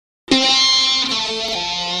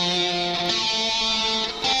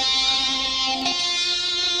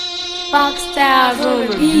Box styles on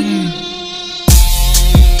the beat.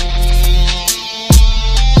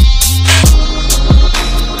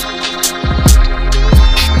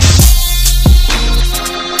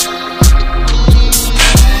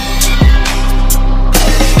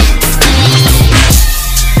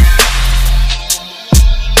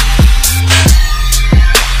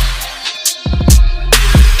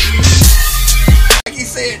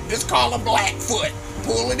 Just call him Blackfoot.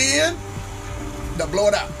 Pull it in. Now blow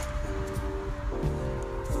it out.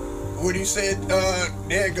 What he said,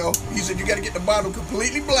 there you go. He said you gotta get the bottle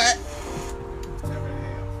completely black.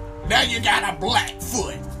 Now you got a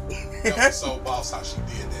Blackfoot. That was so boss how she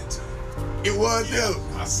did that too. It was, Yeah, too.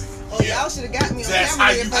 I see. Oh, y'all should have got me on That's camera.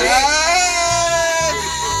 how you if do I- it.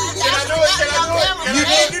 Can I do it? Can I do it? Can You I do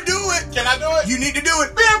need it? to do it. Can I do it? You need to do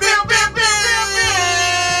it.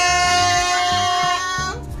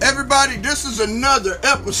 Everybody, this is another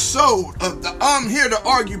episode of the I'm Here to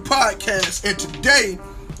Argue podcast, and today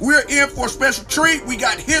we're in for a special treat. We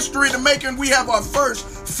got history to make, and we have our first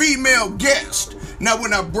female guest. Now,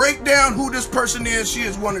 when I break down who this person is, she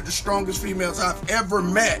is one of the strongest females I've ever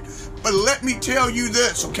met. But let me tell you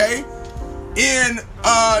this, okay? In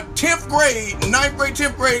 10th grade, 9th grade,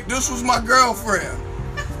 10th grade, this was my girlfriend.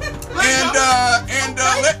 Let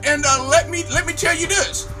me tell you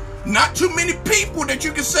this. Not too many people that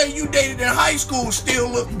you can say you dated in high school still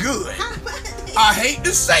look good. I hate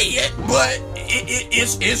to say it, but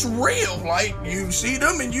it's real. Like, you see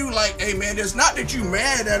them and you like, hey man, it's not that you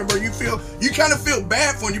mad at them or you kind of feel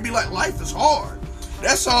bad for them. You be like, life is hard.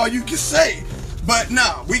 That's all you can say. But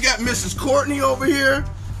nah, we got Mrs. Courtney over here,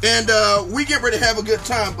 and we get ready to have a good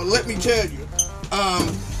time. But let me tell you,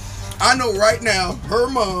 I know right now her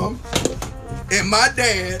mom and my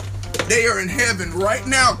dad, they are in heaven right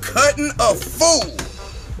now cutting a fool.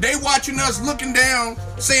 They watching us looking down,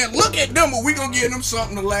 saying, look at them, but we gonna give them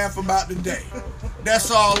something to laugh about today.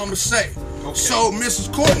 That's all I'm gonna say. Okay. So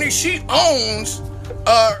Mrs. Courtney, she owns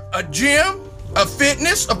a gym, a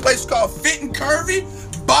fitness, a place called Fit and Curvy,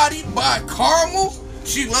 Bodied by Carmel.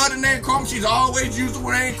 She love the name Carmel. She's always used the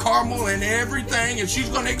name Carmel and everything, and she's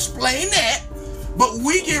gonna explain that. But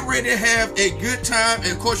we get ready to have a good time,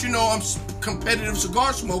 and of course, you know I'm competitive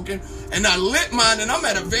cigar smoking, and I lit mine, and I'm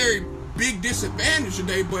at a very big disadvantage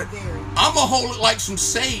today, but I'm gonna hold it like some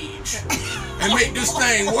sage and make this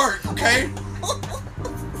thing work, okay?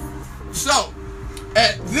 So,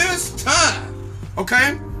 at this time,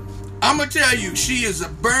 okay, I'm gonna tell you, she is a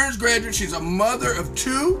Burns graduate, she's a mother of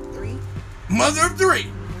three,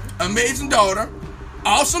 amazing daughter,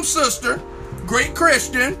 awesome sister, great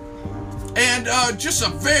Christian, and just a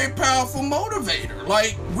very powerful motivator.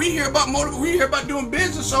 Like, we hear about doing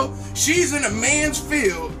business, so she's in a man's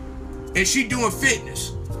field and she doing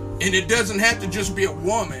fitness. And it doesn't have to just be a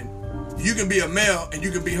woman. You can be a male and you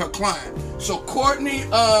can be her client. So Courtney,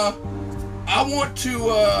 I want to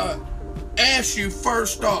ask you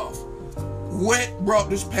first off, what brought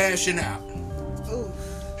this passion out? Ooh.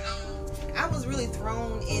 I was really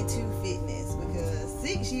thrown into fitness because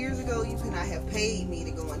 6 years ago you could not have paid me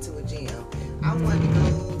to go into a gym. I wanted to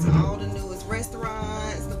go to all the newest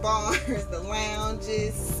restaurants, the bars, the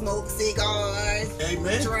lounges, smoke cigars,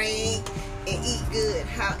 Amen. Drink, and eat good.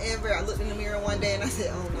 However, I looked in the mirror one day and I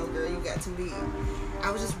said, oh no girl, you got too big.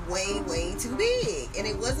 I was just way, way too big. And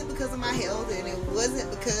it wasn't because of my health, and it wasn't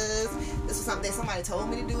because this was something that somebody told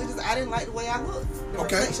me to do. It just, I didn't like the way I looked. The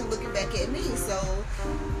reflection looking back at me. So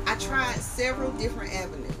I tried several different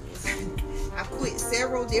avenues. I quit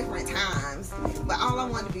several different times, but all I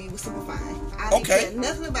wanted to be was super fine. I didn't care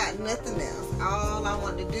nothing about nothing else. All I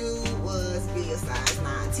wanted to do was be a size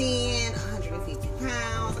 9'10", 150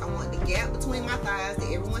 pounds. I wanted the gap between my thighs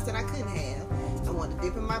that everyone said I couldn't have. I wanted the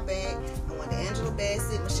dip in my back. I wanted the Angela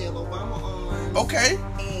Bassett, Michelle Obama arms. Okay.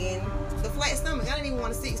 And the flat stomach. I didn't even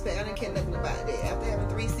want a six pack. I didn't care nothing about that. After having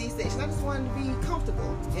 3 C-sections, I just wanted to be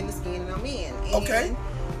comfortable in the skin that I'm in. And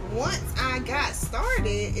once I got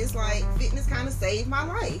started, it's like fitness kind of saved my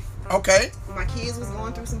life. Okay. My kids was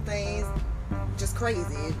going through some things just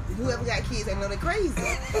crazy. Whoever got kids, they know they're crazy.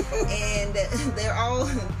 And they're all,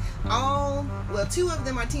 well, 2 of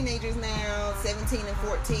them are teenagers now, 17 and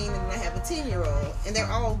 14, and then I have a 10-year-old. And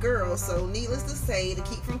they're all girls, so needless to say, to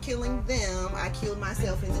keep from killing them, I killed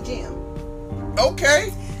myself in the gym.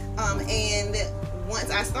 Okay. And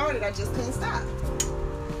once I started, I just couldn't stop.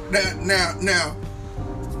 Now,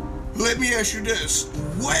 let me ask you this.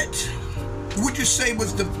 What would you say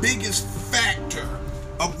was the biggest factor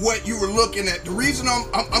of what you were looking at? The reason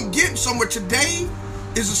I'm getting somewhere today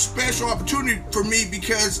is a special opportunity for me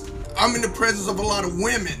because I'm in the presence of a lot of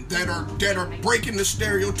women that are breaking the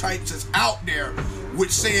stereotypes that's out there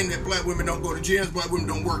with saying that black women don't go to gyms, black women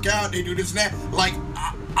don't work out, they do this and that. Like,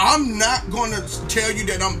 I'm not going to tell you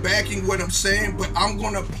that I'm backing what I'm saying, but I'm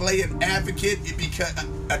going to play an advocate because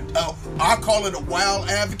I call it a wild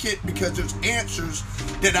advocate because there's answers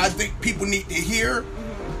that I think people need to hear.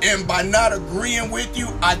 And by not agreeing with you,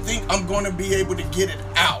 I think I'm going to be able to get it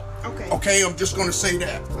out. Okay, I'm just going to say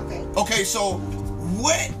that. Okay, so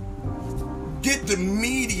what did the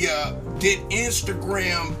media, did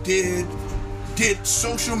Instagram, did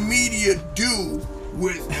social media do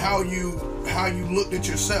with how you looked at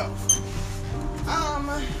yourself?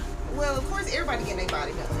 Well, of course, everybody getting their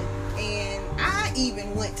body done, and I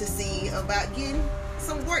even went to see about getting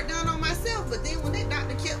some work done on myself. But then when that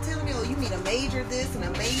doctor kept telling me, "Oh, you need a major this and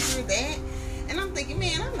a major that," and I'm thinking,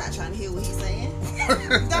 man, I'm not trying to hear what he's saying.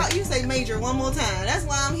 Doc, you say major one more time. That's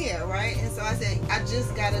why I'm here, right? And so I said, I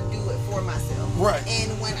just got to do it for myself. Right.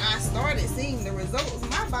 And when I started seeing the results,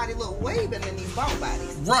 my body looked way better than these bald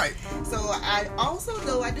bodies. Right. So I also,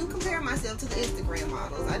 though, I do compare myself to the Instagram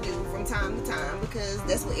models. I do from time to time because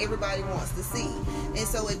that's what everybody wants to see. And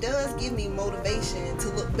so it does give me motivation to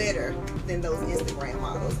look better than those Instagram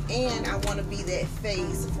models. And I want to be that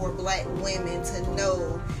face for black women to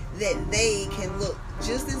know that they can look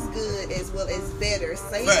just as good as well as better,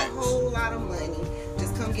 save a whole lot of money.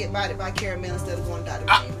 Just come get Bodied by Carmel instead of going to Dr.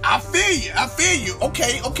 I feel you.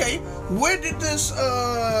 Okay. Where did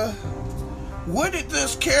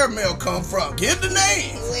this caramel come from? Give the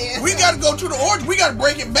name. Well, we gotta go to the origin. We gotta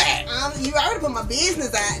break it back. You already put my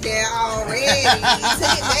business out there already. You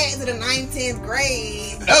took it back to the 9th, 10th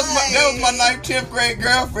grade. That was my 9th, 10th grade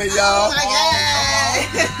girlfriend, y'all. Oh my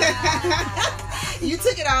God. You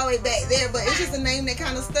took it all the way back there, but it's just a name that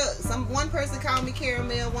kind of stuck. One person called me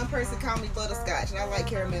caramel, one person called me butterscotch, and I like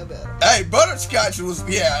caramel better. Hey, butterscotch was,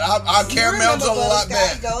 our caramel's a lot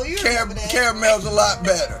better. Caramel's a lot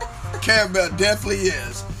better. Caramel definitely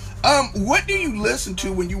is. What do you listen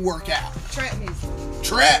to when you work out? Trap music.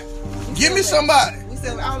 Trap? Give me somebody. We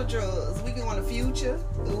sell all the drugs. We going to Future.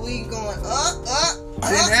 We going up.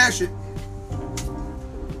 I didn't ask you.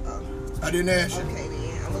 I didn't ask you. Okay, then.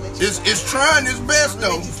 It's trying its best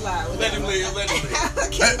though. Let him live.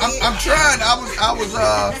 Okay, I'm trying. I was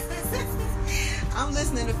I'm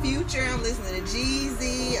listening to Future. I'm listening to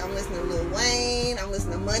Jeezy. I'm listening to Lil Wayne. I'm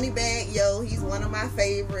listening to Moneybagg Yo. He's one of my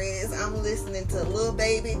favorites. I'm listening to Lil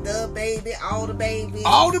Baby, The Baby, All the Babies.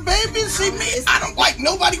 All the Babies? See me? I don't like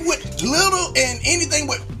nobody with little and anything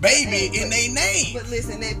with baby in their name. But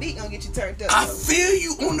listen, that beat gonna get you turned up. I feel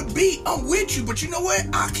you on the beat. I'm with you, but you know what?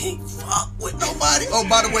 I can't fuck with nobody. Oh,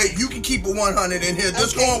 by the way, you can keep it 100 in here.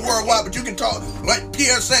 This going worldwide, but you can talk like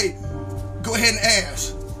PSA. Go ahead and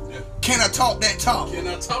ask. Can I talk that talk? Can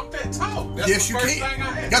I talk that talk? That's yes, the you first can. Thing I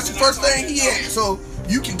had. That's the first thing he had. So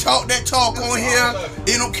you can talk that talk on here.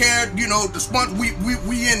 It don't care, the sponge. We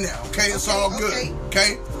in there. Okay, it's all good.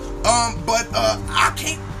 Okay. But I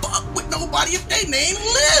can't fuck with nobody if they name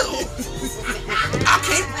Lil. I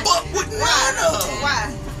can't fuck with none of them. Why?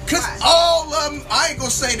 Cause all of them, I ain't gonna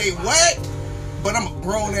say they whack, but I'm a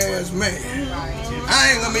grown ass man. I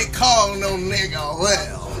ain't gonna be calling no nigga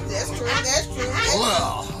well. That's true.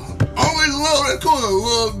 Well. Only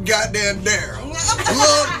little goddamn Daryl.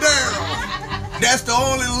 Lil Daryl. That's the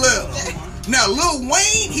only Lil. Now, Lil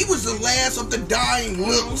Wayne, he was the last of the dying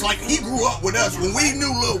Lils. Like, he grew up with us. When we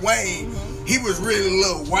knew Lil Wayne, he was really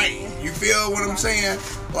Lil Wayne. You feel what I'm saying?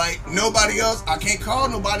 Like, nobody else, I can't call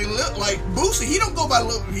nobody Lil. Like, Boosie, he don't go by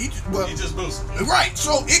Lil. He just Boosie. Right.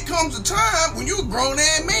 So, it comes a time when you're a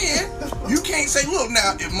grown-ass man, you can't say, look,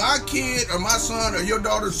 now, if my kid or my son or your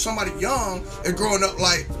daughter or somebody young is growing up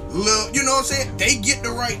like Lil, you know what I'm saying? They get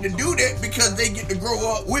the right to do that because they get to grow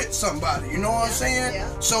up with somebody. You know what I'm saying?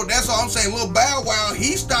 Yeah. So, that's all I'm saying. Lil Bow Wow,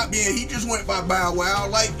 he stopped being, he just went by Bow Wow.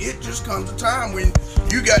 Like, it just comes a time when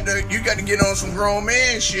you got to get on some grown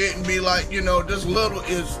man shit and be like, this little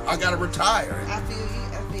is, I gotta retire. I feel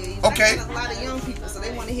you. Okay. I got a lot of young people, so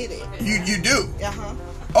they want to hit it. You do.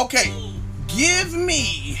 Okay. Give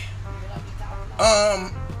me.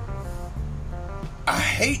 I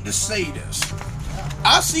hate to say this.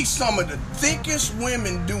 I see some of the thickest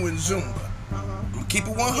women doing Zumba. I'm gonna keep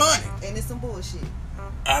it 100. And it's some bullshit.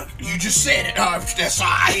 You just said it. That's all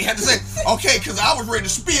I had to say. Okay, because I was ready to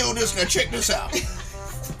spill this. Now check this out.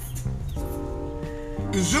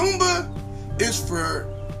 Zumba is for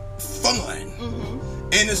fun,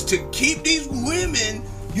 and it's to keep these women,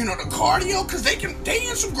 the cardio, because they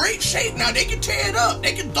in some great shape now. They can tear it up,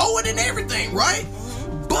 they can throw it in everything, right?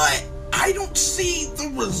 But I don't see the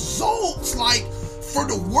results. Like, for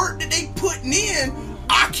the work that they putting in,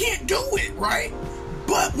 I can't do it, right?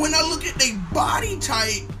 But when I look at their body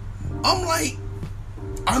type, I'm like,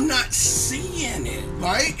 I'm not seeing it,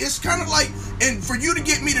 right? It's kind of like, and for you to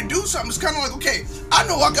get me to do something, it's kind of like, okay, I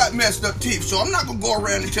know I got messed up teeth, so I'm not gonna go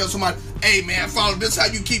around and tell somebody, hey man, follow this how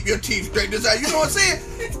you keep your teeth straight, this how, you know what I'm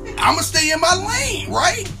saying? I'm gonna stay in my lane,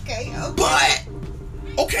 right?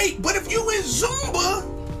 Okay. But if you in Zumba,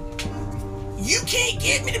 you can't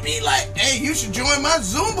get me to be like, hey, you should join my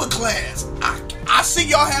Zumba class. I see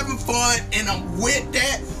y'all having fun, and I'm with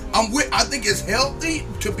that. I think it's healthy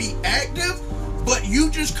to be active, but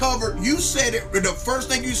you said it, the first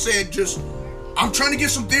thing you said, I'm trying to get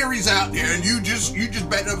some theories out there, and you just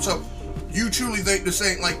backed up. So you truly think the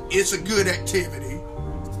same, like it's a good activity,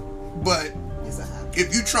 but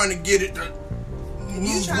if you're trying to get it to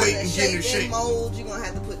lose weight and get in shape, mold, you're gonna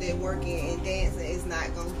have to put that work in, and dancing is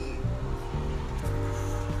not gonna get.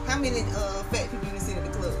 How many fat people you seen at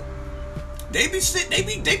the club? They be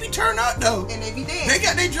turned out though. And they be dancing. They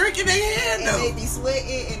got their drink in their hand though. And they be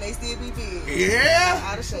sweating and they still be big. Yeah.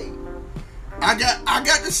 Out of shape. I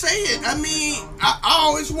got to say it. I mean, I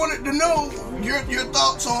always wanted to know your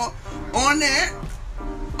thoughts on that.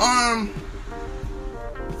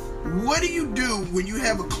 What do you do when you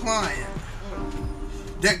have a client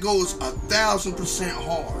that goes 1,000%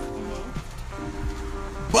 hard?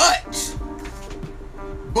 But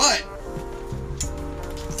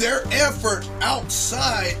their effort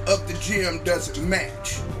outside of the gym doesn't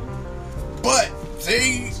match. But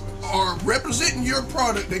they are representing your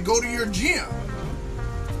product. They go to your gym.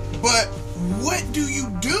 But what do you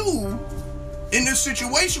do in this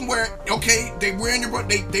situation where, okay, they wearing your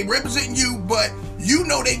product, they representing you, but you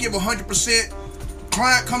know they give 100%.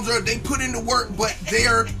 Client comes over, they put in the work, but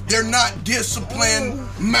they're not disciplined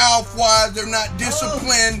mouth-wise. They're not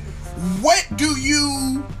disciplined. What do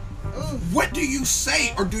you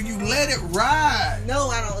say, or do you let it ride? No,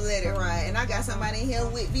 I don't let it ride. And I got somebody in here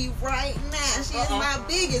with me right now. She is my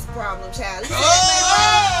biggest problem, child.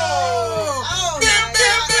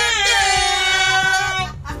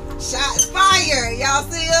 Shots fired. Y'all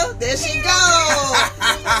see her? There she goes.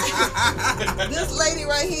 This lady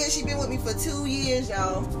right here, she been with me for 2 years,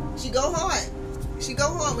 y'all. She go hard. She go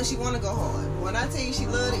hard when she want to go hard. When I tell you she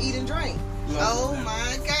love to eat and drink. Oh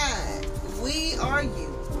my God. We argue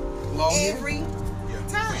every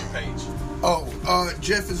time.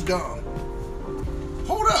 Jeff is dumb.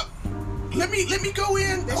 Hold up. Let me go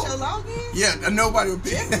in. That's your login? Yeah, nobody would be.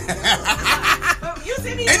 You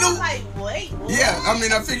see me like, wait. Yeah, I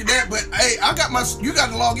mean, I figured that, but hey, you got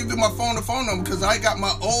to log in through my phone number because I got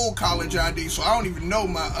my old college ID, so I don't even know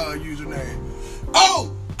my username.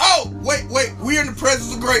 Oh, wait, we're in the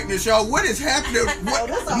presence of greatness, y'all. What is happening?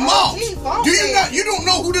 Mom, you don't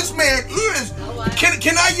know who this man is?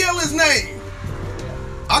 Can I yell his name?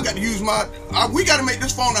 I got to use we got to make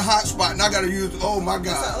this phone a hotspot, and I got to use, oh my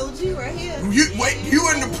God. It's an OG right here. You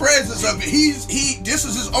in the presence of it. This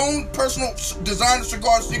is his own personal designer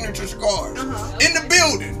cigar, signature cigar. In the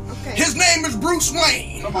building. Okay. His name is Bruce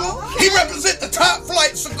Wayne. He represents the top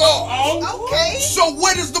flight cigar. Okay. So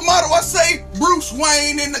what is the motto? I say Bruce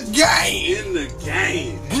Wayne in the game. In the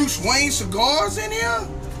game. Bruce Wayne cigars in here?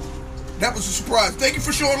 That was a surprise. Thank you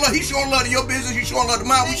for showing love. He's showing love to your business. He's showing love to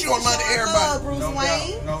mine. We showing love to everybody. Bruce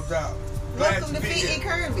Wayne. No doubt. Welcome to Fit and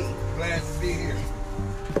Kirby. Glad to be here.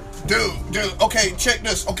 Dude. Okay, check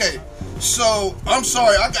this. Okay, so I'm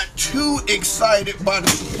sorry. I got too excited by the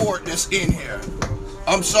support that's in here.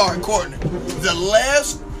 I'm sorry, Courtney. The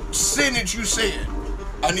last sentence you said,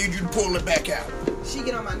 I need you to pull it back out. She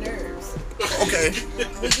get on my nerves. Okay.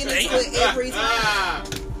 We get into it every time.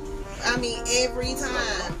 I mean, every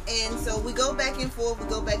time. And so we go back and forth, and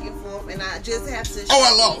I just have to... Oh,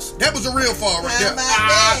 I lost. That was a real fall right there.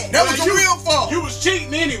 That was a real fall. You was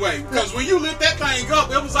cheating anyway, because when you lit that thing up,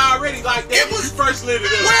 it was already like that when you first lit it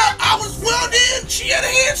up. Well then, she had a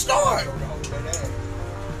head start.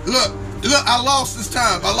 Look, I lost this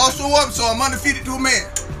time. I lost to a woman, so I'm undefeated to a man.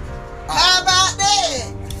 How about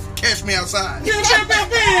that? Catch me outside.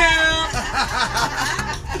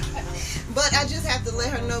 But I just have to let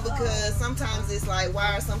her know, because sometimes it's like,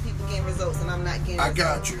 why are some people getting results and I'm not getting results? I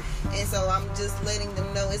got you. And so I'm just letting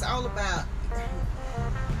them know it's all about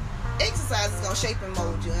exercise is going to shape and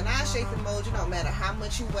mold you. And I shape and mold you no matter how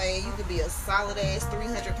much you weigh. You could be a solid ass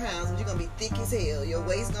 300 pounds, but you're going to be thick as hell. Your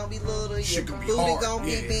waist going to be little, your booty going to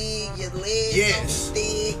be big, your legs going to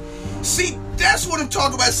be thick. See, that's what I'm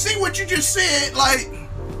talking about. See what you just said? Like,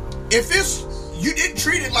 you didn't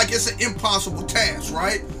treat it like it's an impossible task,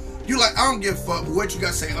 right? You like, I don't give a fuck what you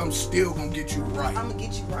got to say. I'm still going to get you right. I'm going to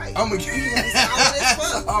get you right. I'm going to get you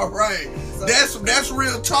right. All right. So, that's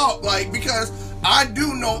real talk. Like, because I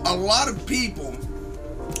do know a lot of people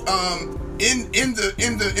in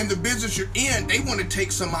the business you're in, they want to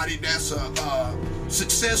take somebody that's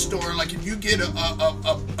success story, like if you get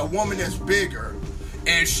a woman that's bigger,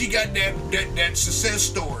 and she got that success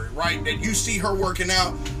story, right? That you see her working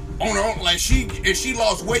out on her own, like if she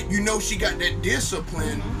lost weight, you know she got that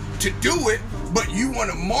discipline to do it. But you want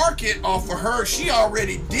to market off of her. She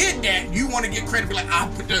already did that. You want to get credit, be like,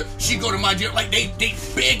 she go to my gym, like they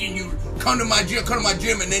begging you, come to my gym,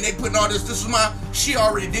 and then they putting all this is my. She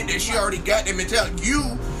already did that. She already got that mentality.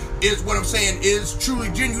 You is what I'm saying is truly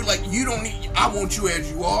genuine. Like you don't need. I want you as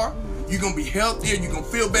you are. You're gonna be healthier. You're gonna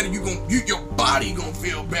feel better. Your body gonna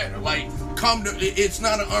feel better. Like it's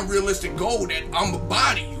not an unrealistic goal that I'm a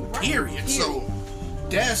body. Period. So.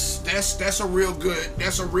 That's a real good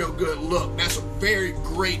look. That's a very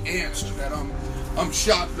great answer that I'm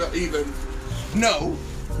shocked to even know.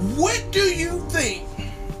 What do you think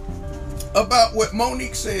about what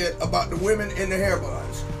Monique said about the women in the hair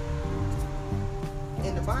bonnets?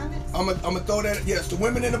 In the bonnets? I'm gonna throw that. Yes, the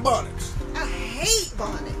women in the bonnets. I hate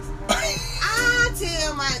bonnets. I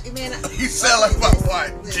tell my man. You sound like my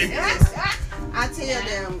wife. I tell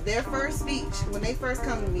them their first speech when they first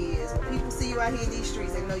come to me is, when people see you out here in these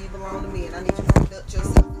streets, they know you belong to me, and I need you to conduct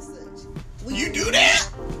yourself as such. You do that?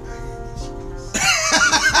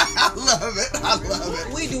 I love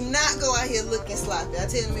it. We do not go out here looking sloppy. I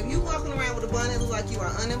tell them, if you walking around with a bun that looks like you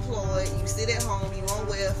are unemployed, you sit at home, you on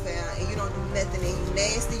welfare, and you don't do nothing, and you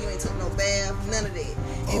nasty, you ain't took no bath, none of that.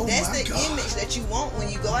 If that's the image that you want when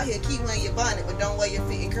you go out here, keep wearing your bonnet, but don't wear your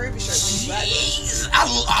fit and curvy shirt when you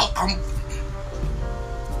out there.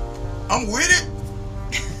 I'm with it.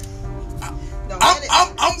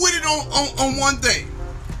 I'm with it on one thing.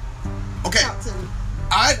 Okay.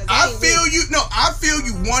 I feel you. No, I feel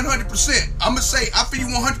you 100%. I'm gonna say I feel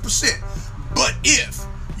you 100%. But if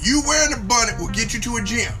you wearing a bonnet will get you to a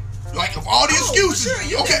gym, like of all the excuses.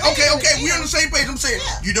 Sure, okay. We on the same page. I'm saying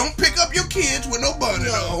you don't pick up your kids with no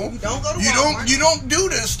bonnet on. You don't go to Walmart. You don't do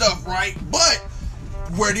this stuff, right? But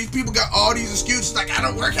where these people got all these excuses, like I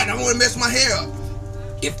don't work, I don't want to mess my hair up.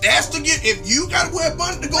 If you gotta wear a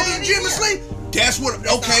bonnet to go to the gym and sleep, that's what.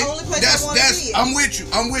 That's I'm with you.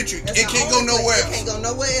 It can't go nowhere else. It can't go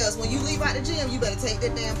nowhere else. When you leave out the gym, you better take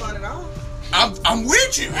that damn bonnet off. I'm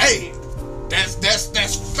with you. Hey, that's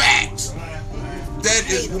facts. That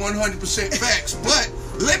is 100% facts. But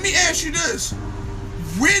let me ask you this: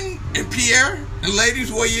 when, and Pierre and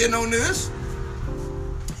ladies, weigh in on this.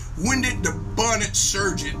 When did the bonnet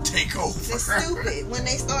surgeon take over? It's stupid. When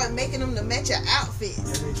they started making them to match your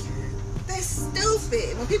outfits. That's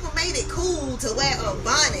stupid. When people made it cool to wear a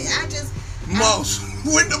bonnet, Most.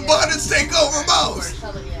 When the bonnets take over, most.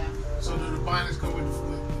 So do the bonnets go with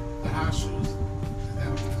the house shoes?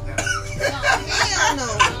 Hell no.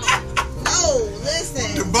 No,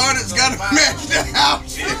 listen. The bonnets gotta match the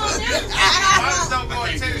house shoes. Bonnets don't go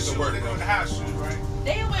with tennis shoes, they go with the house shoes, right?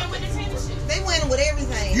 They went with the tennis shoes. They went with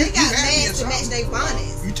everything. They got masks to match their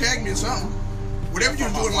bonnets. You tagged me in something. Whatever you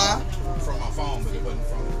was doing live. From my phone, but it wasn't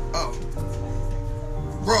from it. Oh.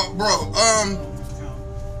 Bro,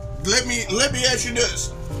 let me ask you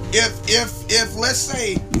this. If let's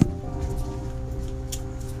say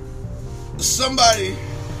somebody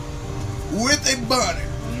with a bonnet,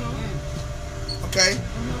 okay?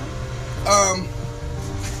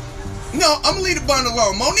 No, I'm gonna leave the bonnet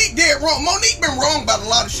alone. Monique dead wrong. Monique been wrong about a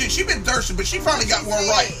lot of shit. She been thirsty, but she finally got one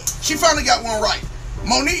right.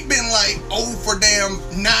 Monique been like 0 for damn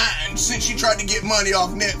 9 since she tried to get money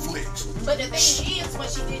off Netflix. But the thing is, when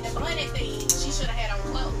she did the bonnet thing, she should have had on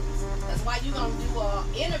clothes. That's why you gonna do an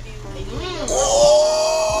interview and you need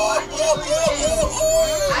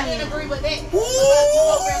I didn't agree with that. Because you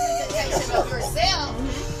representation of yourself.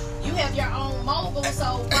 You have your own mogul,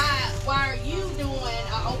 so why are you doing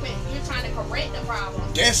an open? You're trying to correct the problem.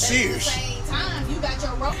 That's serious. At the same time, you got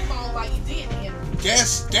your rope on while you did the interview.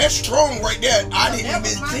 That's strong right there. I didn't even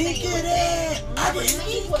think of that. I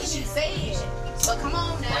believe what she said. But come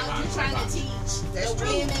on now, you're trying to teach the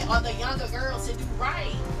women or the younger girls to do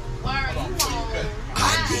right. Why are you on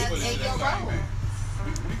rise in your role?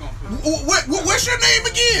 What's your name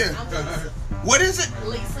again? What is it?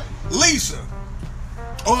 Lisa.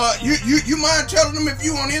 You mind telling them if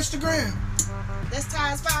you on Instagram? That's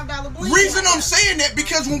Ty's $5 bling. Reason I'm saying that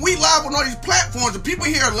because when we live on all these platforms, and people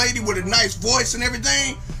hear a lady with a nice voice and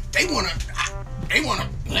everything, they wanna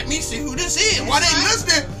let me see who this is. While they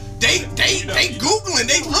listening, they googling,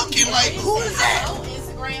 they looking like who is that? On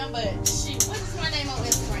Instagram, but shit, what is my name on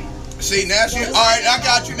Instagram? See now she all right. I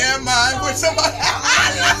got you. Never mind. With somebody.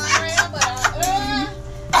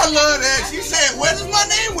 I love that. She said, "What is my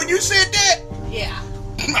name?" When you said that. Yeah.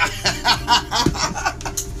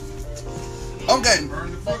 Okay.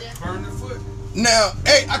 Burn the foot. Now,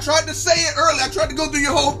 hey, I tried to say it earlier. I tried to go through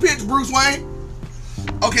your whole pitch, Bruce Wayne.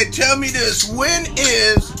 Okay, tell me this. When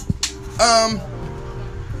is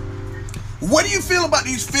what do you feel about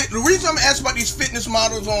these the reason I'm asking about these fitness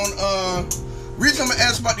models on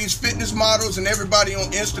fitness models and everybody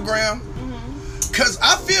on Instagram? Cause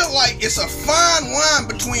I feel like it's a fine line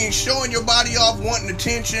between showing your body off, wanting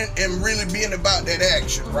attention, and really being about that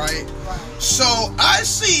action, right? So I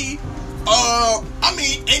see, I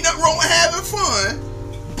mean, ain't nothing wrong with having fun,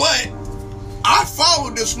 but I follow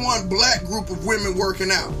this one black group of women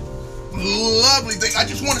working out. Lovely thing. I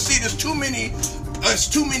just want to see there's too many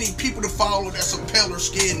people to follow that's a paler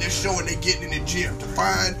skin that's showing they getting in the gym. To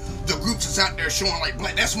find the groups that's out there showing like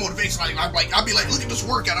black, that's motivation. Like I'll be like, look at this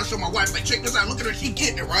workout. I show my wife, like, check this out. Look at her, she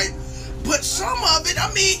getting it, right? But some of it,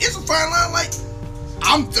 I mean, it's a fine line. Like,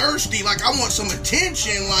 I'm thirsty. Like, I want some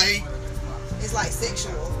attention. Like, it's like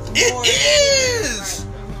sexual. It is.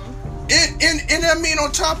 And I mean,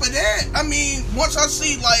 on top of that, I mean, once I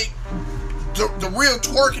see like the real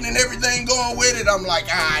twerking and everything going with it, I'm like,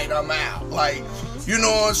 alright, I'm out. Like, you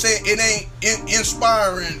know what I'm saying? It ain't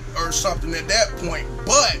inspiring or something at that point.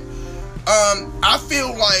 But I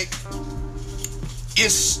feel like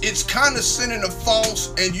it's kind of sending a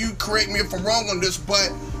false, and you correct me if I'm wrong on this,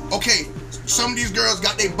 but okay, some of these girls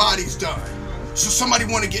got their bodies done, so somebody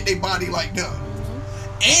want to get their body like done,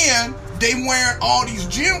 and they wearing all these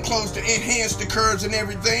gym clothes to enhance the curves and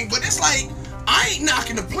everything. But it's like, I ain't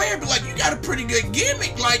knocking the player, but like, you got a pretty good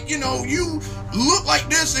gimmick. Like, you know, you look like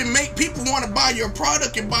this and make people want to buy your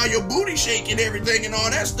product and buy your booty shake and everything and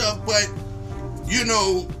all that stuff. But, you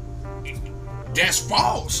know, that's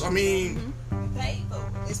false. I mean,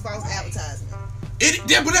 it's false advertising.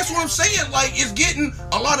 Yeah, but that's what I'm saying. Like, it's getting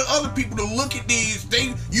a lot of other people to look at these.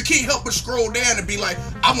 You can't help but scroll down and be like,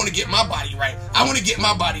 I want to get my body right. I want to get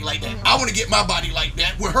my body like that. I want to get my body like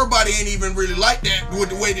that. Well, her body ain't even really like that with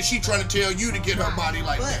the way that she trying to tell you to get her body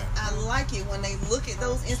like that. But I like it when they look at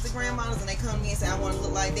those Instagram models and they come to me and say, I want to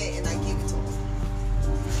look like that, and I give it to them.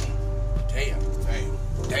 Damn.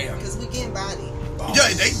 Because we getting bodied.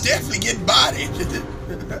 Yeah, they definitely get bodied.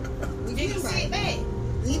 We getting bodied.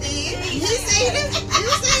 He did. You seen it? You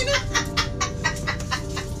seen it?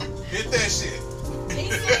 Hit that shit.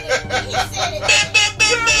 He said it.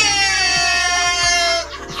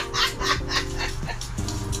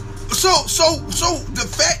 So the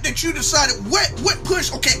fact that you decided what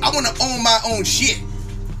push? Okay, I want to own my own shit.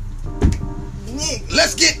 Nigga.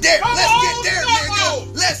 Let's get there.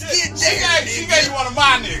 Nigga. Let's get there. She gave you one of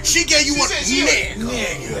my niggas. She gave you one of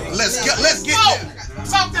nigga. Let's get there.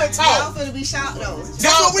 Talk that Y'all talk. finna be shocked though.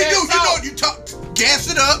 That's what we do. You know, you talk, gas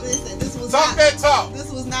it up. Listen, this was Talk that talk. This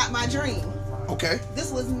was not my dream. Okay. This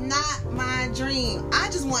was not my dream. I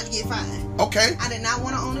just wanted to get fine. Okay. I did not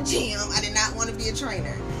want to own a gym. I did not want to be a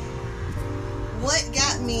trainer. What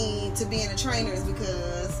got me to being a trainer is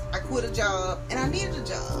because I quit a job and I needed a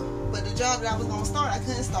job. But the job that I was going to start, I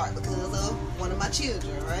couldn't start because of one of my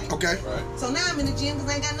children, right? Okay. Right. So now I'm in the gym because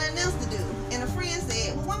I ain't got nothing else to do. And a friend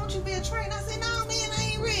said, well, why don't you be a trainer? I said, no, man, I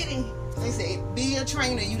ain't ready. They said, be a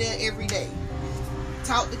trainer. You there every day.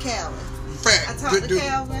 Talk to Calvin. Fact. I talked to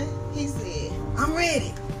Calvin. He said, I'm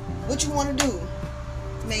ready. What you want to do?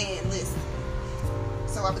 Man, listen.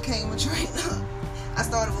 So I became a trainer. I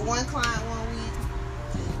started with one client 1 week.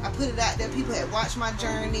 I put it out there. People had watched my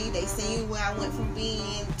journey. They seen where I went from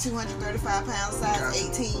being 235 pounds,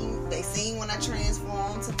 size 18. They seen when I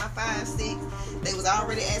transformed to my 5'6". They was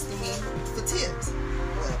already asking me for tips.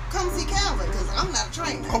 Well, come see Calvin because I'm not a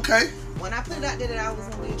trainer. Okay. When I put it out there that I was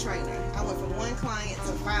going to be a trainer, I went from 1 client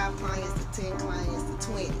to 5 clients to 10 clients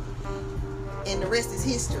to 20. And the rest is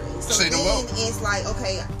history. So then it's like,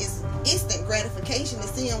 okay, it's instant gratification to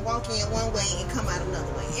see them walk in one way and come out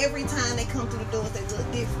another way. Every time they come through the doors, they look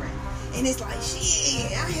different. And it's like,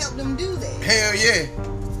 shit, I helped them do that. Hell yeah.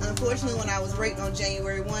 Unfortunately, when I was raped on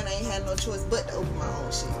January 1, I ain't had no choice but to open my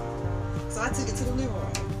own shit. So I took it to the living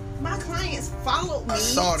room. My clients followed me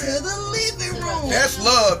to the living room. That's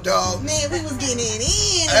love, dog. Man, we was getting it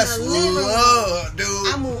in That's the living room. love, dude.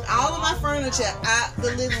 I moved all of my furniture out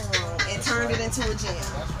the living room and turned it into a gym.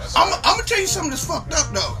 I'm gonna tell you something that's fucked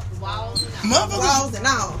up, though. Walls and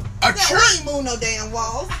all. A We church. ain't move no damn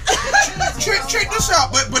walls. Check this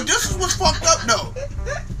out, but this is what's fucked up, though.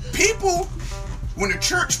 People, when the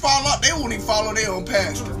church fall out, they won't even follow their own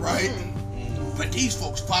pastor, right? But these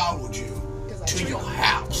folks followed you to your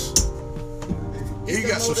house. It's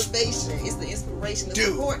the motivation. It's the inspiration. The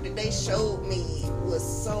support that they showed me was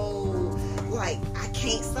so, like, I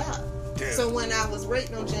can't stop. Damn. So when I was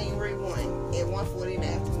raped on January 1 at 1:40 in the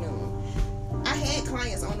afternoon, I had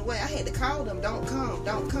clients on the way. I had to call them, don't come.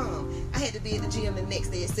 I had to be at the gym the next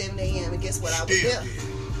day at 7 a.m. and guess what? I was there.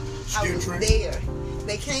 I was there.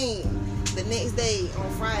 They came. The next day, on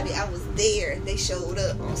Friday, I was there. They showed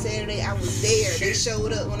up. On Saturday, I was there. They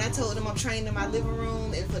showed up. When I told them I'm training in my living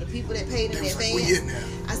room, and for the people that paid in advance,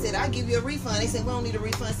 I said, I'll give you a refund. They said, we don't need a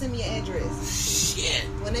refund. Send me your address. Shit.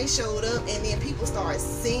 When they showed up, and then people started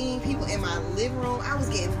seeing people in my living room, I was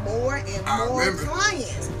getting more and more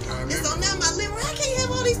clients. And so now my living room, I can't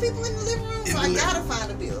have all these people in the living room, so I gotta find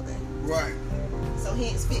a building. Right. So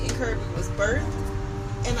hence Fit and Curvy was birthed,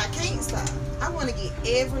 and I can't stop. I want to get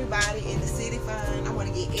everybody in the city fine. I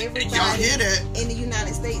want to get everybody in the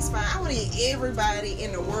United States fine. I want to get everybody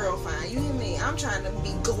in the world fine. You hear me? I'm trying to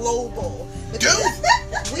be global. Because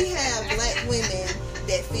we have black women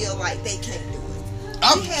that feel like they can't do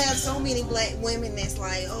it. We have so many black women that's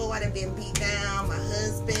like, oh, I done been beat down. My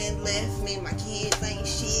husband left me. My kids ain't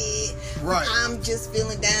shit. Right. I'm just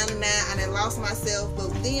feeling down and out. I done lost myself.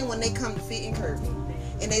 But then when they come to Fit and Curvy,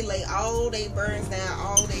 and they lay all their burdens down,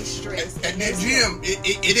 all their stress. At that gym,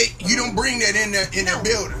 you don't bring that in the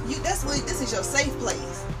building. This is your safe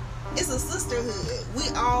place. It's a sisterhood. We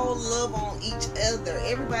all love on each other.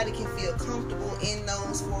 Everybody can feel comfortable in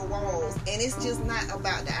those four walls, and it's just not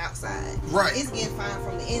about the outside. Right. It's getting fine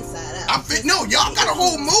from the inside out. Y'all got a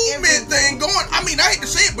whole movement thing going. I mean, I hate to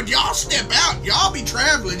say it, but y'all step out. Y'all be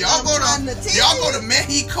traveling. Y'all go to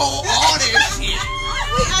Mexico, all that shit.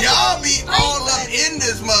 Y'all be all up in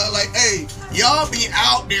this mud, like, hey, y'all be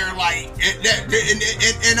out there like that,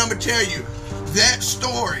 and I'm gonna tell you that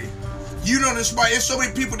story. You don't inspire. There's so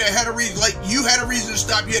many people that had a reason, like you had a reason to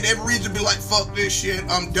stop. You had every reason to be like, fuck this shit,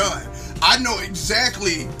 I'm done. I know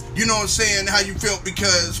exactly, you know what I'm saying, how you felt,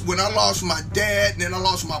 because when I lost my dad, and then I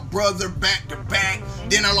lost my brother back to back,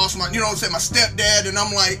 then I lost my, you know what I'm saying, my stepdad, and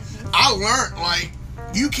I'm like, I learned, like,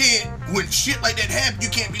 you can't, when shit like that happen, you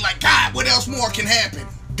can't be like, God, what else more can happen?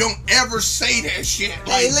 Don't ever say that shit.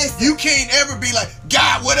 Like, hey, listen. You can't ever be like,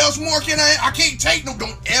 God, what else more can I can't take no.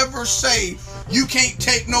 Don't ever say you can't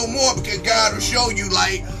take no more, because God will show you,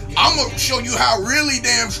 like, I'm going to show you how really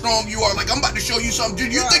damn strong you are. Like, I'm about to show you something.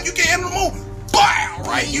 Do you think you can handle no more? Bow,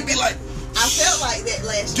 right? You be like, I felt like that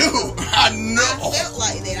last year. Dude, I know. I felt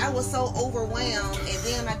like that. I was so overwhelmed, and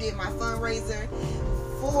then I did my fundraiser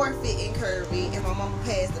for Fit and Curvy, and my mama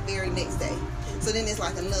passed the very next day. So then it's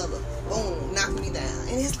like another boom, knocking me down,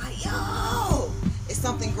 and it's like, yo, it's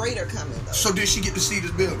something greater coming though. So did she get to see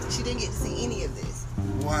this building? She didn't get to see any of this.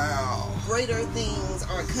 Wow. Greater things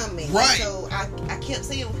are coming. Right. So I kept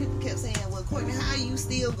saying, when people kept saying, well, Courtney, how are you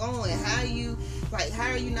still going? How are you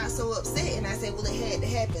not so upset? And I said, well, it had to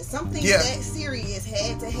happen. Something that serious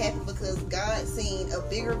had to happen, because God seen a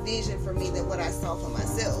bigger vision for me than what I saw for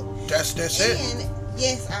myself. That's it. And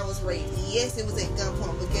yes, I was raped. Yes, it was at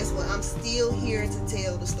gunpoint. But guess what? I'm still here to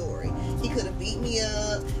tell the story. He could have beat me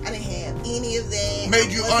up. I didn't have any of that.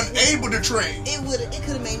 Made you unable to train. It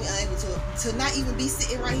could have made me unable to not even be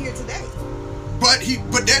sitting right here today.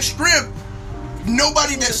 But that strength,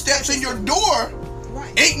 nobody that steps in your door,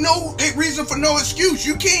 ain't reason for no excuse.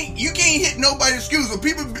 You can't hit nobody's excuse. When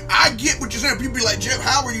people, I get what you're saying. People be like, Jeff,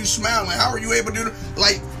 how are you smiling? How are you able to do that?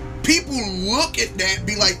 Like, people look at that,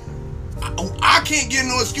 be like, I can't get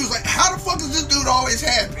no excuse. Like, how the fuck is this dude always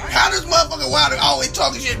happy? How this motherfucker Wilder always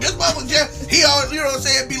talking shit? This motherfucker Jeff, he always, you know what I'm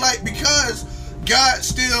saying? Be like, because God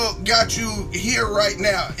still got you here right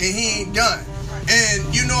now, and he ain't done.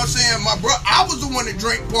 And you know what I'm saying? My brother, I was the one that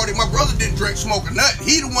drank party. My brother didn't drink, smoke, or nothing.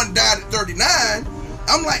 He the one died at 39.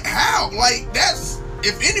 I'm like, how? Like, that's,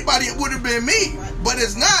 if anybody, it would have been me. But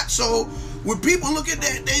it's not. So when people look at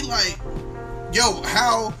that, they like, yo,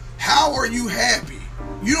 how are you happy?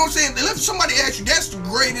 You know what I'm saying? Let somebody ask you, that's the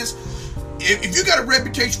greatest. If you got a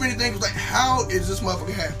reputation for anything, it's like, how is this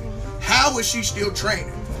motherfucker happy? How is she still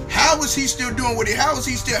training? How is he still doing what how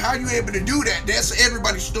are you able to do that? That's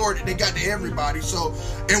everybody's story that they got to everybody. So,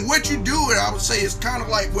 and what you do, and I would say, is kind of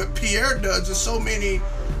like what Pierre does. There's so many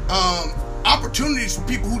opportunities for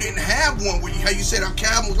people who didn't have one. How you said our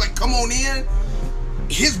Calvin was like, come on in.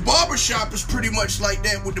 His barbershop is pretty much like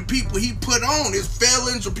that with the people he put on. His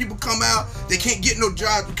felons or people come out, they can't get no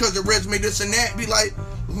jobs because of resume, this and that. Be like,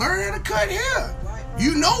 learn how to cut hair.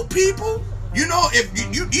 You know people. You know, if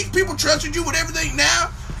these people trusted you with everything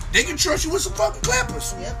now, they can trust you with some fucking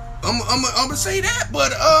clippers. Yep. I'm gonna say that,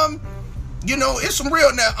 but you know, it's some real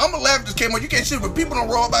now. I'm gonna laugh at this camera. You can't see it, but people don't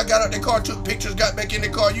roll by, got out their car, took pictures, got back in their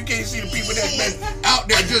car. You can't see the people that's been out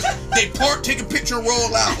there just they park, take a picture,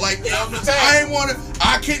 roll out. Like,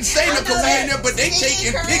 I can't say no Korean there, but they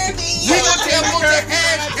taking pictures. We gonna tell them the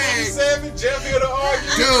hashtag. Jeff here to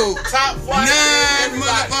argue. Dude, top flight. 9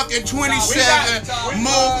 motherfucking 27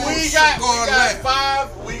 more. We got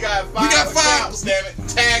 5. We got 5 accounts, damn it.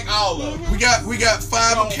 Tag all of them. We got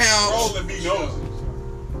 5 accounts. Roll and be nosy.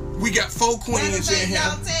 We got 4 queens in here.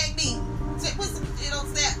 Y'all tag me. Put some shit on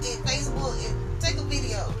Snap and Facebook and take a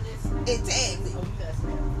video and tag me.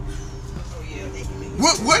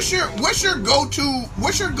 What's your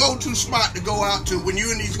go-to spot to go out to when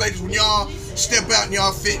you and these ladies, when y'all step out and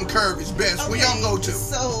y'all fit and curve is best? Where y'all go to?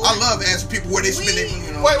 So I love asking people where they spend their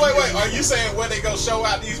money. Wait. Are you saying where they go show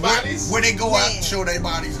out these bodies? Where they go out and show their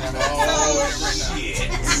bodies. Oh, shit.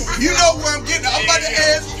 You know where I'm getting. I'm about to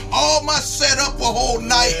ask all my setup a whole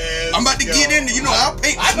night. Yes, I'm about to get into, I'll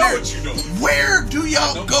paint the I know scenario. what you doing. Where do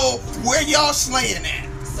y'all go? Where y'all slaying at?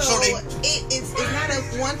 So it's not a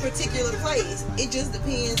one particular place. It just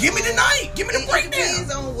depends. Give me the night. Give me the breakdown. It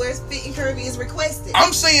depends on where Fit and Curvy is requested.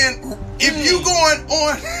 I'm saying if you going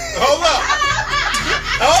on. Hold up.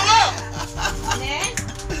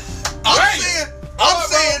 I'm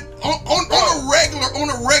saying on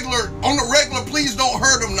a regular, please don't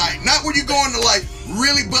hurt them night. Not when you going to like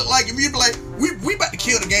really, but like if you be like, we about to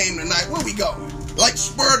kill the game tonight. Where we go? Like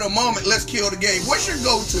spur of the moment, let's kill the game. What's your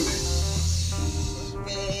go-to?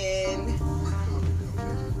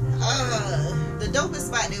 The dopest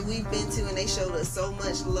spot that we've been to and they showed us so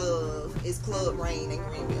much love is Club Rain in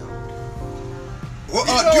Greenville. Well,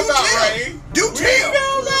 Do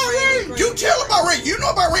tell about Rain. You know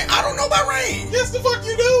about Rain. I don't know about Rain. Yes, the fuck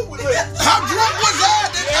you do. How drunk was I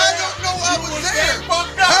that I don't know I was there? How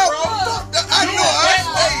fucked up? I know I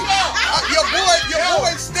stayed. Your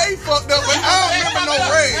boy stay fucked up, but I don't remember no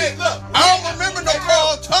Rain. I don't remember no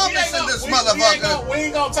Carl Thomas in this motherfucker. We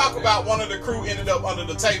ain't gonna talk about one of the crew ended up under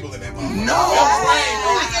the table in that motherfucker. No. That was Rain,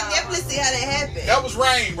 bro. I can definitely see how that happened. That was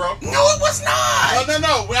Rain, bro. No, it was not.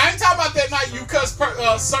 No. I ain't talking about that night you cussed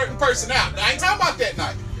certain person out. I ain't talking about that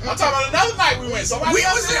night. I'm talking about another night we went. We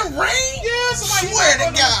was in Rain? Yeah, somebody. Swear to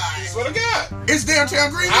God. Swear to God. It's downtown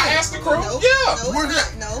Greenville. I asked the crew.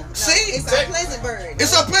 No. See? It's on Pleasantburg.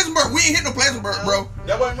 It's on Pleasantburg. We ain't hit no Pleasantburg, bro.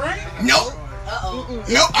 That wasn't Rain? Nope.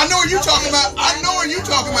 No, I know what you talking about.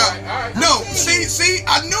 No, see,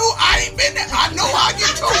 I knew I ain't been there. I know I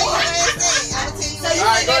get tore up.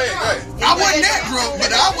 Alright, go ahead. I wasn't that drunk,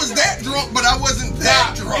 but I was that drunk, but I wasn't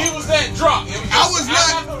that drunk. He was that drunk. I was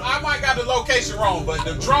not. I might got the location wrong, but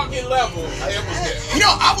the drunken level, it was there. No,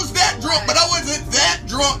 I was that drunk, but I wasn't that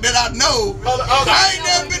drunk that I know. I ain't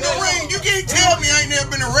never been to Rain. You can't tell me I ain't never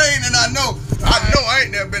been to Rain, and I know I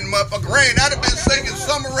ain't never been to motherfucking Rain. I'd have been singing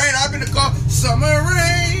Summer Rain. I've been to call Summer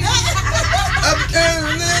Rain. I've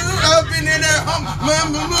been in there.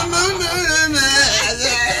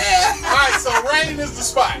 Alright, so Rain is the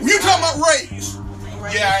spot. You talking about Rays?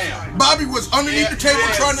 Yeah, I am. Bobby was underneath the table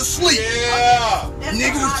trying to sleep. Yeah.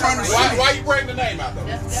 Nigga was trying to sleep. Why you bring the name out though?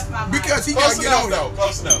 Because he got to get on though.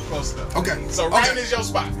 Close enough. Okay. So Rain is your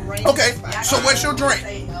spot. Okay. So what's your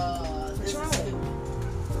drink?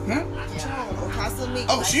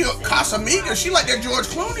 Oh, she a Casamiga. She like that George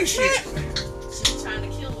Clooney shit. She's trying to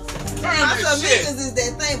kill us. Casamigas is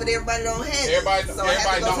that thing, but everybody don't have it. Everybody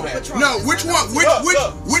don't have it. No, which one?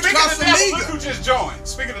 Which Casamiga? Look who just joined.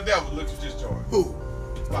 Speaking of the devil, look who just joined. Who?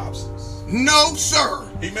 Lobsters. No, sir.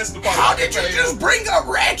 He missed the part. How did you just bring up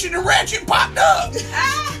Ratchet and Ratchet popped up? Dude,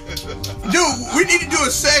 we need to do a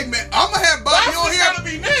segment. I'm gonna have Bobby on here. Gonna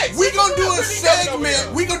be next. We gonna do a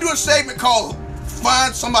segment. We gonna do a segment called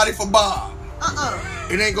 "Find Somebody for Bob."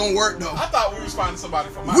 It ain't gonna work though. I thought we was finding somebody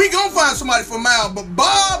for Mal. We gonna find somebody for Mal, but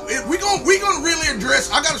Bob, we gonna really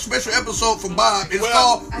address. I got a special episode for Bob. It's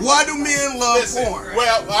called "Why Do Men Love Porn."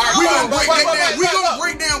 Well, all right, we gonna break that down. We gonna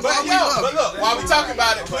break down why we love. But look, while we talking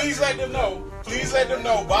about it, please let them know.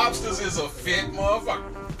 Bobsters is a fit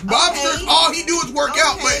motherfucker. Bobster, all he do is work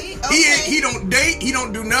out, but he don't date, he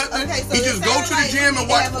don't do nothing. So he just go to the gym and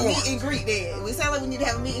watch porn. Meet and greet then. We sound like we need to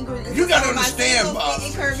have a meet and greet. You gotta understand, Bob.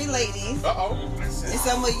 Fit and curvy ladies. And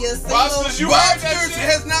some of your Bobsters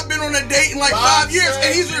has not been on a date in like 5 years,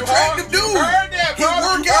 and he's an attractive dude. He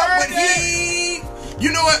work out, but he.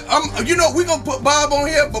 You know what? We gonna put Bob on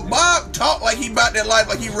here, but Bob talk like he about that life,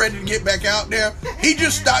 like he ready to get back out there. He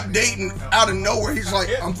just stopped dating out of nowhere. He's like,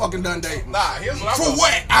 I'm fucking done dating. Nah, here's what I'm For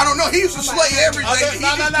what? I don't know. He used to slay everything. He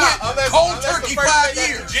just went cold turkey 5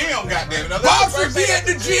 years. Gym, goddamn it. Bob's would be at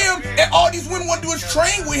the gym, and all these women want to do is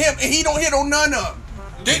train with him, and he don't hit on none of them.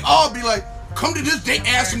 They all be like, come to this. They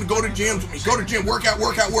ask him to go to gyms with me. Go to gym, work out,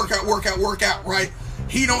 right?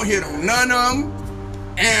 He don't hit on none of them.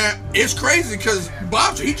 And it's crazy because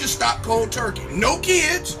Bob, he just stopped cold turkey. No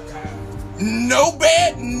kids, no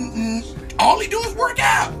bad. All he do is work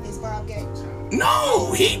out. Is Bob gay?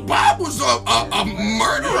 No, Bob was a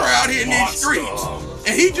murderer out here in these streets,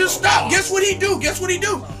 and he just stopped. Guess what he do?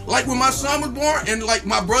 Like when my son was born and like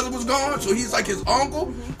my brother was gone, so he's like his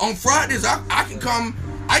uncle. On Fridays, I can come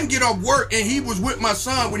I can get off work and he was with my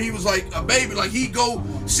son when he was like a baby. Like he go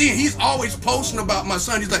see, he's always posting about my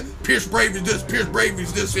son. He's like, Pierce Bravy's this, Pierce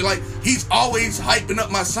Bravy's this. So like he's always hyping up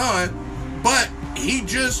my son, but he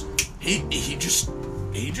just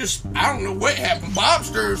I don't know what happened.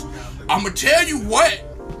 Bobsters, I'm gonna tell you what,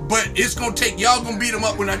 but it's gonna take, y'all gonna beat him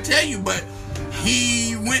up when I tell you, but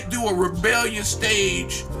he went through a rebellious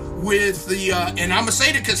stage with the and I'm gonna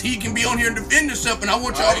say that because he can be on here and defend himself, and I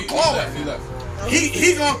want y'all to claw it.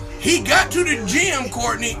 He got to the gym,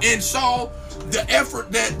 Courtney, and saw the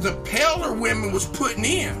effort that the paler women was putting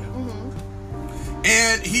in,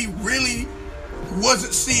 and he really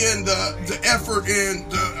wasn't seeing the effort in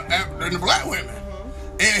the black women.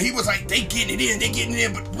 And he was like, they getting it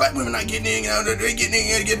in, but black women not getting in, they getting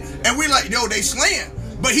in, and we like, yo, they slaying.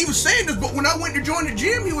 But he was saying this, but when I went to join the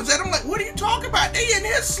gym, he was at, I'm like, what are you talking about? They in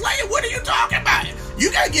here slaying, what are you talking about?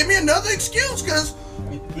 You gotta give me another excuse, because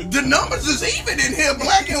the numbers is even in here,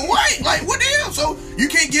 black and white. Like, what the hell? So you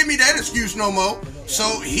can't give me that excuse no more.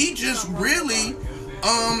 So he just really,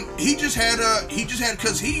 he just had,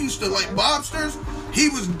 because he used to, like, Bobsters, he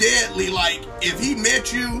was deadly. Like, if he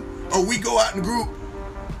met you, or we go out in the group,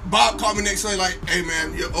 Bob called me next day like, hey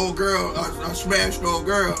man, your old girl, I smashed the old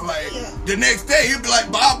girl. Like, the next day, he'd be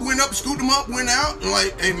like, Bob went up, scooped him up, went out, and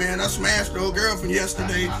like, hey man, I smashed the old girl from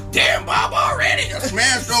yesterday. Damn, Bob already. I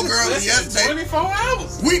smashed the old girl from yesterday. 24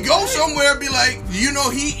 hours. We go somewhere, be like, and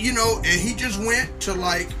he just went to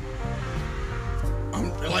like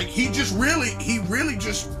he really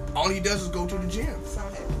just, all he does is go to the gym.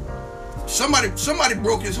 Somebody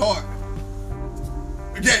broke his heart.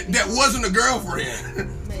 That wasn't a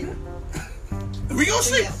girlfriend. We gonna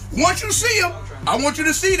see. Once you see him, I want you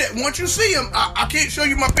to see that. Once you see him, I can't show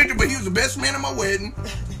you my picture, but he was the best man at my wedding.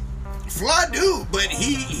 Fly dude, but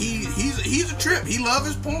he's a trip. He loves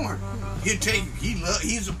his porn. He'll tell you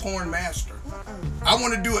he's a porn master. I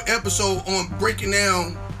want to do an episode on breaking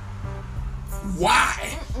down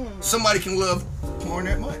why somebody can love porn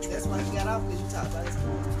that much. That's why he got off, because you talked about his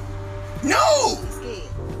porn. No. He's scared.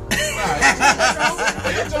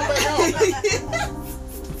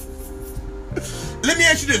 Let me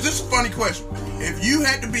ask you this. This is a funny question. If you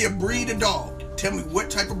had to be a breed of dog, tell me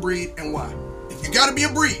what type of breed and why. If you gotta be a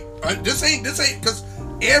breed, right? This ain't because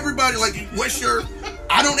everybody like, what's your?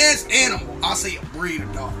 I don't ask animal. I say a breed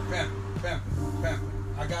of dog. Pamper.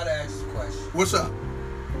 I gotta ask you a question. What's up?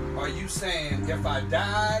 Are you saying if I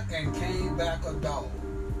died and came back a dog,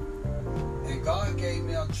 and God gave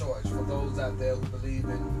me a choice, for those out there who believe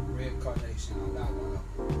in reincarnation, I'm not one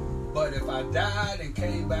of them. But if I died and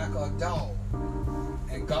came back a dog,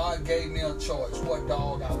 and God gave me a choice, what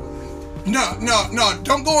dog I would be? No.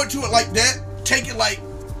 Don't go into it like that. Take it like,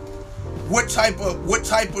 what's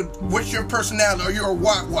your personality? Are you a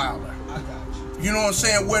Rottweiler? I got you. You know what I'm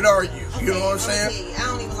saying? What are you? You know what I'm saying? I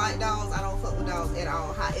don't even like dogs. I don't fuck with dogs at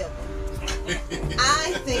all. However,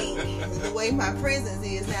 I think the way my presence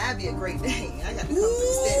is now, I'd be a great day. I got to come to the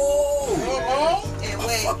step. And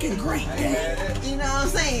wait. Fucking great day. You know what I'm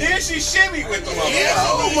saying? Then she shimmy with the mother. Yeah,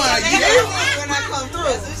 oh my God. When I come through.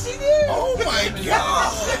 That's what she did. Oh my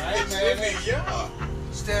God. Yeah.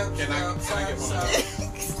 Step. Can I get one?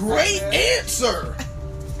 Great answer.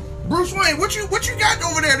 Bruce Wayne, what you got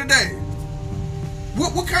over there today?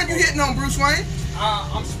 What kind you hitting on, Bruce Wayne?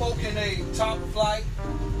 I'm smoking a Top Flight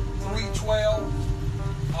 312.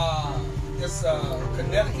 It's a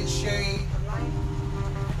Connecticut shade.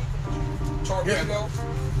 Torpedo.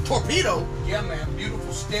 Torpedo? Yeah, man.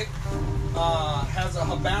 Beautiful stick. Has a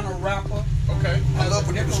Habana wrapper. Okay. I love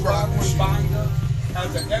when you describe this shit. Binder.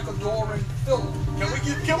 Has an Ecuadorian filler.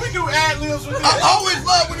 Can we do ad-libs with this? I always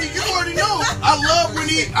love when you already know. I love when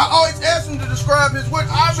I always ask him to describe his what.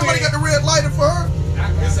 Somebody got the red lighter for her?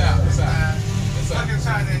 It's out. Look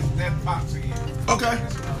inside that box again. Okay.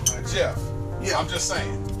 Jeff. Yeah. I'm just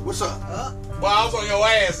saying. What's up? Well, I was on your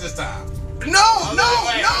ass this time. No. I'm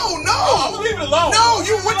gonna leave it alone. No,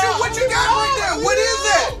 what you got right there? What is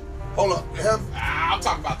that? Hold up. I'm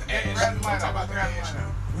talking about the ass. I'm talking about the ass.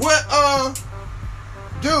 What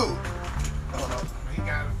dude. He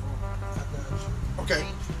got it for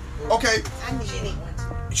Okay. I need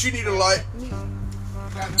one. She need a light. you.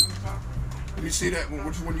 Got it in the top. Let me see that one.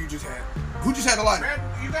 Which one you just had? Who just had a lighter?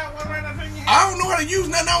 You got one right up in your hand? I don't know how to use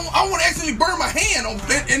nothing. I want to accidentally burn my hand on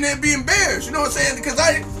and then be embarrassed. You know what I'm saying? Because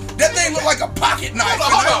that thing look like a pocket knife. And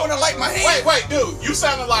I don't want to light my hand. Wait, dude. You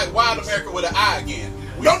sounded like Wild America with an eye again.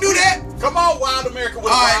 Don't do that. Come on, Wild America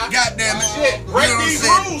with an eye. All right, goddamn it. Shit, break these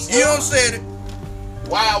rules. You don't say it.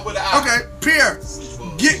 Wild with an eye. Okay, Pierre,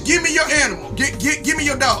 give me your animal. Give me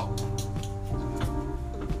your dog.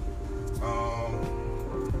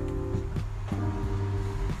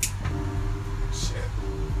 Shit.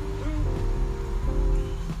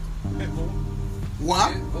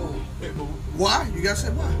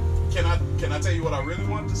 Can I tell you what I really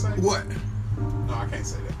wanted to say? What? No, I can't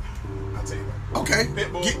say that. I'll tell you that. Okay.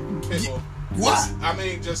 Pitbull. Why? I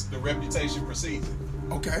mean, just the reputation precedes it.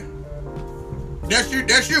 Okay. That's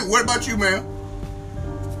you. What about you, man?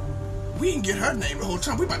 We didn't get her name the whole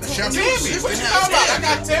time. We about to shout Tammy, what you talking about? I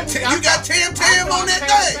got Tam. You got Tam on that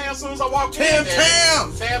thing. Tam as soon as I walked in.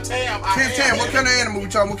 Tam. Tam. What kind of animal we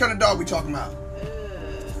talking? What kind of dog we talking about?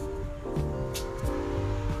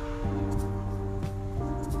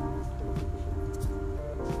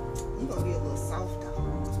 You gonna be a little soft dog.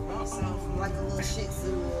 Like a little Shih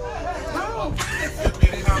Tzu.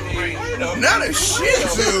 Not a Shih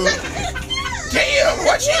Tzu. Damn,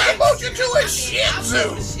 what you about you to a Shih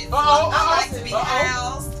Tzu? I like to be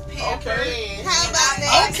housed, pampered. Okay. How about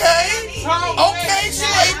that? Okay, she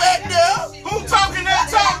lay back there. Who talking that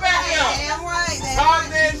talk back there? Damn right. Talk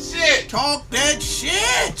that shit. Talk that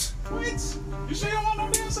shit. What? You sure you don't want no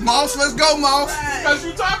damn something? Moss, let's go, Moss. Because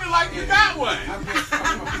you talking like you got one.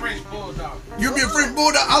 I'm a French bulldog. You be a French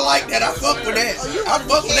bulldog. I like that. I fuck with that. I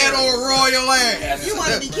fuck with that old royal ass. You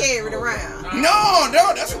want to be carried around. No,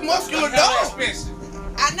 that's a muscular dog.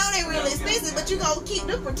 I know they really expensive, but you gonna keep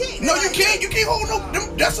them protected. No, you can't. You can't hold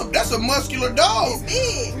them. That's a muscular dog. It's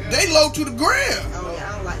big. They low to the ground. Oh yeah,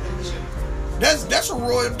 I don't like them. That's a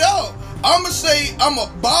royal dog. I'ma say I'm a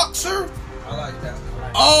boxer. I like that.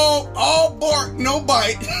 All bark, no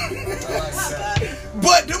bite. I like that.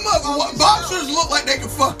 But them other boxers look like they can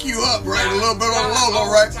fuck you up, right? A little bit on the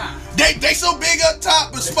low, right? They so big up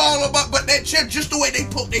top but small up, but that chest, just the way they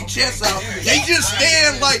poke their chest out, they just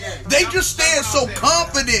stand so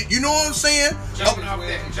confident. You know what I'm saying? Jumping off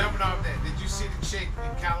that. Did you see the chick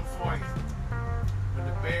in California when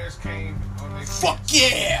the Bears came on their Fuck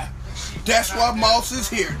yeah! That's why Moss is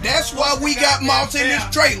here. That's why we got Moss in this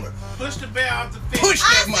trailer. Push the bear off the fence. Push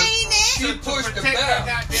that I mother. seen that. She pushed the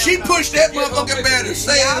bear. She pushed that motherfucking bear to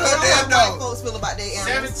save Y'all her know damn how white dog. folks feel about their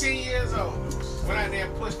animals. 17 years old. When I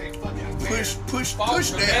damn push they fucking bear.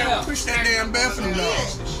 Push that damn bear from the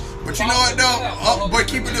dog. But you know what though? But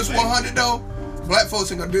keeping this 100 though, black folks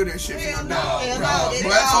ain't gonna do that shit. Hell no.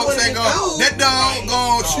 Black folks ain't gonna. That dog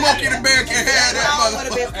gonna Smokey the Bear can have that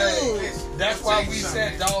motherfucker. That's why we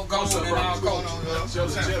said doggone in our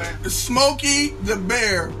culture. Smokey the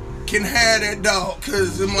Bear can have that dog,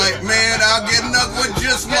 cause I'm like, man, I'll get another one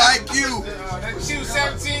just like you. She was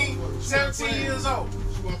 17 years old.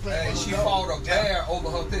 Hey, she fought a bear over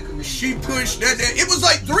her pickaninny. She pushed that. It was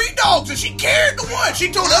like 3 dogs, and she carried the one.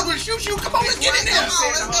 She told the other one, shoot, come on, let's get in there. The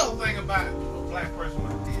whole thing about it, a black person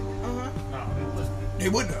would have did it. No, they wouldn't. They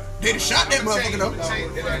wouldn't have. They'd have shot that motherfucker though.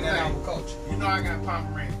 It ain't in our culture. You know I got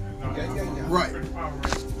Pomeranian. Yeah. Right. When me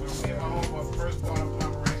and my homeboy first bought a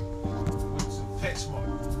Pomeranian, went to PetSmart.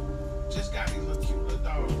 Just got these little cute little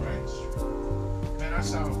dogs, right? Man, I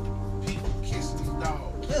saw people kissing these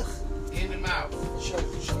dogs in the mouth.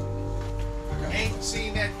 Ain't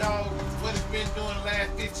seen that dog, what it's been doing the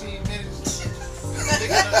last 15 minutes. Licking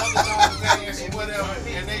the other dog's ass or whatever,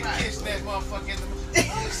 and they kissing that motherfucker in the mouth.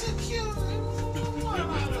 Oh, it's so cute.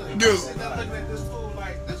 Dude. I'm sitting there looking at this fool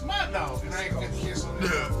like, this my dog, and I ain't gonna kiss on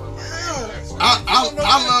this motherfucker.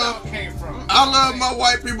 I love my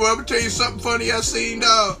white people. I'm gonna tell you something funny I seen,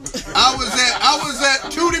 dog. I was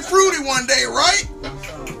at Tutti Frutti one day, right?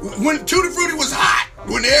 When Tutti Frutti was hot,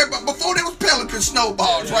 when everybody, before there was Pelican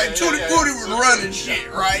snowballs, right? Tutti Frutti was running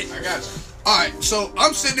shit, right? I got you. All right, so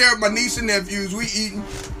I'm sitting there with my niece and nephews. We eating,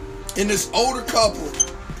 and this older couple,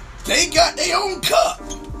 they got their own cup.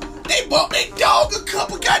 They bought their dog a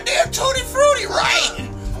cup of goddamn Tutti Frutti, right?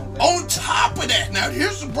 On top of that, now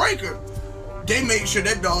here's the breaker. They made sure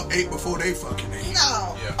that dog ate before they fucking ate.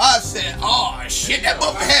 No. Yeah. I said, oh shit, that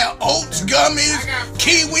motherfucker had oats, gummies,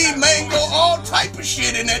 kiwi, mango, all type of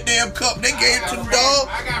shit in that damn cup. They gave it to the dog.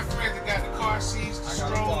 I got friends that got the car seats, the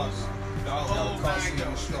strollers, the whole nine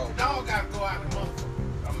yards. The dog got to go out in a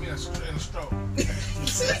motherfucker. I mean, in a stroller.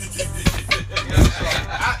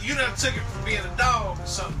 You done took it from being a dog to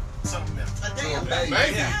something else. A damn baby.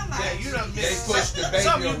 baby. Yeah, you done They mixed pushed the baby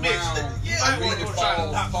something you mixed. around. You might want to go try to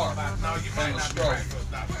Falls talk apart. about it. No, you might not be right for a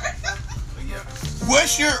stop. But yeah.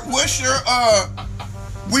 What's your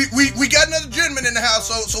we got another gentleman in the house,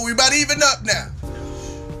 so we about even up now.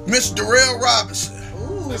 Mr. Darrell Robinson.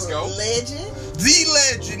 Ooh, Let's go. legend. The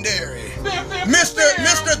legendary. Mr.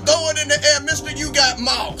 Throw it in the air. Mr. You got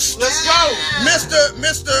mouse. Let's go.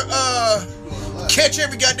 Mr. Catch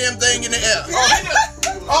every goddamn thing in the air.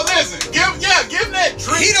 Oh, listen. Give him that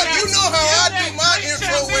drink. You know how I do my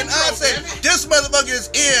intro when I say this motherfucker is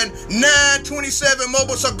again, 927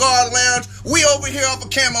 Mobile Cigar Lounge. We over here off of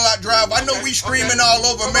Camelot Drive. I know we screaming all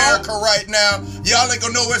over America right now. Y'all ain't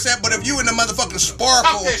gonna know where it's at, but if you in the motherfucking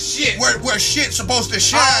Sparkle, where shit's supposed to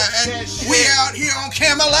shine, and we out here on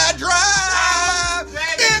Camelot Drive.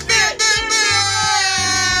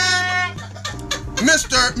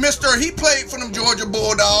 Mr. He played for them Georgia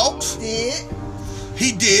Bulldogs.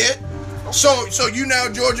 He did. So you now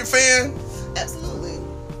a Georgia fan? Absolutely.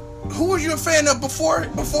 Who was you a fan of before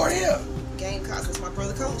him? Gamecocks, because my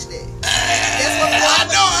brother coached it. I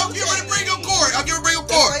know. I was getting ready to bring up Corey. That's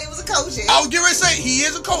why he was a coach there. I was getting ready to say he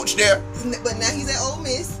is a coach there. But now he's at Ole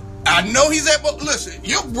Miss. I know he's at. But listen,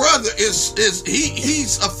 your brother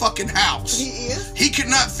he's a fucking house. He is. He could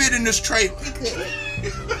not fit in this trailer. He couldn't.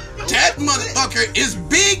 That motherfucker is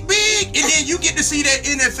big, and then you get to see that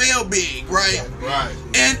NFL big, right? Yeah. Right.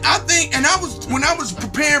 And I think, when I was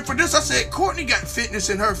preparing for this, I said, Courtney got fitness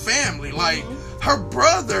in her family. Like, her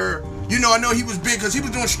brother, I know he was big because he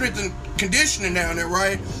was doing strength and conditioning down there,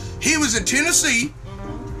 right? He was in Tennessee.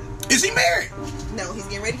 Is he married? No, he's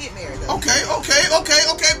getting ready to get married, though. Okay.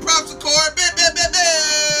 Props to Corey.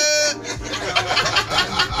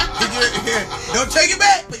 Don't take it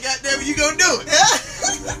back, but goddamn, you gonna do it.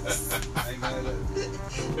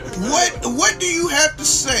 What do you have to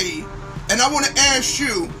say? And I want to ask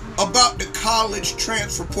you about the college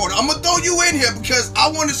transfer portal. I'm gonna throw you in here because I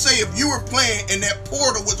want to say if you were playing and that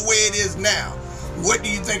portal was the way it is now, what do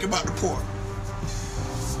you think about the portal?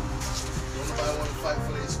 Nobody want to fight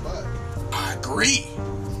for their spot. I agree.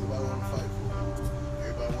 Nobody want to fight for it.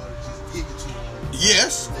 Everybody want to just give it to them.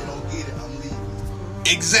 Yes. If they don't get it, I'm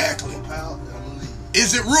leaving. Exactly. I'm out and I'm leaving.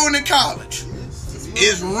 Is it ruining college? Yes.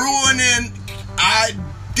 It's ruining. I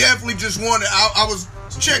definitely just wanted. I was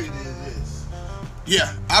checking.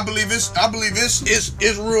 Yeah, I believe it's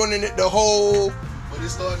ruining it. The whole. But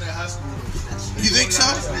it's starting at high school. You think so?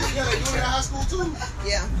 Yeah, they do it at high school too.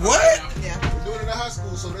 Yeah. What? Yeah. They're doing it at high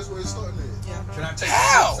school, so that's where it's starting at. Yeah. Can I take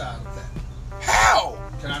How? the flip side of that? How?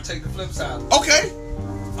 Can I take the flip side of Okay.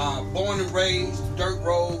 that? Born and raised, Dirt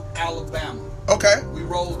Road, Alabama. Okay. We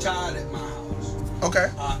rolled Tide at my house. Okay.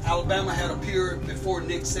 Alabama had a period before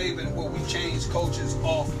Nick Saban where we changed coaches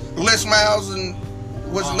often. Les Miles and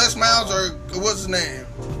was it Les Miles or what's his name?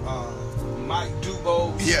 Mike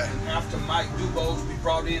Dubose. Yeah. And after Mike Dubose, we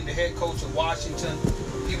brought in the head coach of Washington.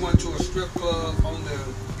 He went to a strip club on the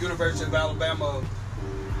University of Alabama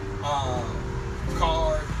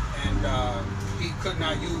card, and he could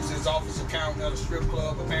not use his office account at a strip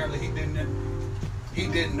club. Apparently, he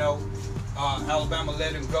didn't know. Alabama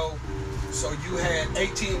let him go. So you had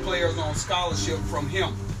 18 players on scholarship from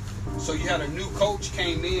him. So you had a new coach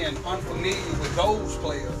came in unfamiliar with those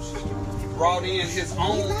players, brought in his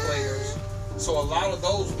own players. So a lot of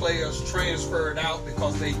those players transferred out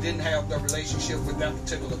because they didn't have the relationship with that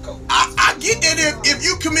particular coach. I get that if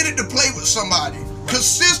you committed to play with somebody, because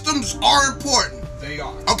systems are important. They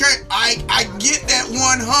are. Okay, I get that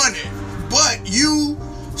 100, but you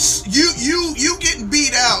getting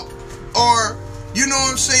beat out, or you know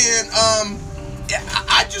what I'm saying?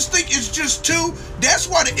 I just think it's just too. That's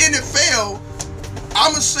why the NFL,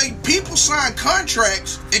 I'ma say, people sign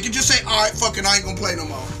contracts and can just say, all right, fuck it, I ain't gonna play no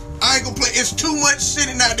more. I ain't gonna play. It's too much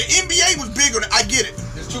sitting out. The NBA was bigger. I get it.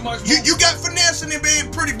 It's too much. You got finesse in the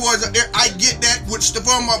NBA, pretty boys out there. I get that with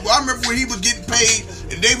Stephon Marbury. I remember when he was getting paid,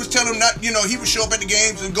 and they was telling him not, he would show up at the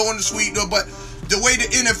games and go in the suite. But the way the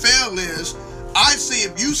NFL is, I say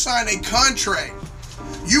if you sign a contract,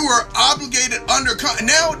 you are obligated under.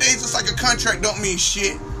 Nowadays, it's like a contract don't mean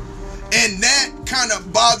shit, and that kind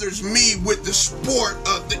of bothers me with the sport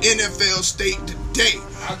of the NFL state today.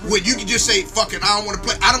 Where you can just say, fuck it, I don't want to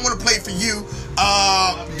play. I don't want to play for you.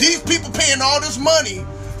 These people paying all this money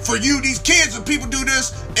for you, these kids, and people do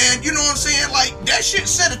this, and you know what I'm saying? Like, that shit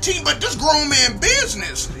set a team, but this grown man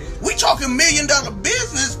business. We talking $1 million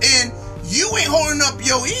business, and you ain't holding up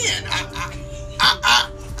your end.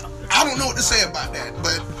 I don't know what to say about that,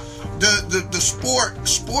 but the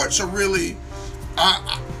sports are really.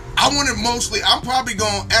 I want it mostly. I'm probably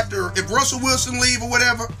going if Russell Wilson leave or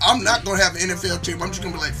whatever. I'm not gonna have an NFL team. I'm just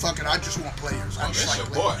gonna be like, fuck it. I just want players. I just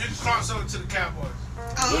like boy. You just cross over to the Cowboys.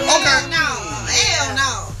 Oh, Okay. Hell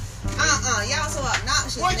no. Y'all so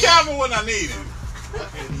obnoxious. What man. Calvin when I need him?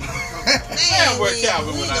 Man, where we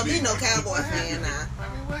Calvin when ain't I gonna be need no him. Cowboy fan now.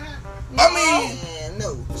 I mean, what happened? I mean, Man,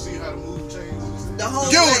 no. You see how the move changes? The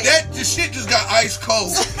whole dude, thing. the shit just got ice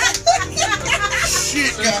cold.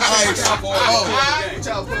 Shit got ice cold. What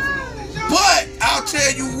y'all puffing on? But I'll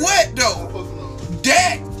tell you what though, Puffing on.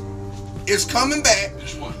 Dak is coming back.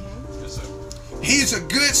 This one. Yes, sir. He's a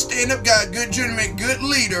good stand-up guy, good gentleman, good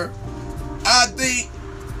leader. I think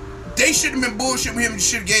they should have been bullshitting him and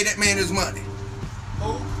should have gave that man his money.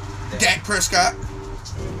 Who? Dak Prescott.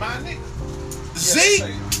 My nigga. See?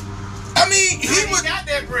 I mean, he got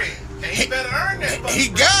that bread. He better earn that. He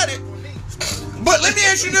got it. But let me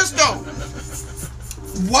ask you this, though.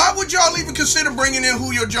 Why would y'all even consider bringing in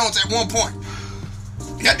Julio Jones at one point?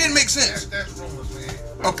 That didn't make sense. That's rumors, man.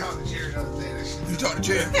 Okay. I talked to Jerry the other day. That shit. You talked to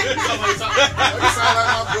Jerry? You sound like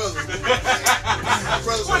my brother. My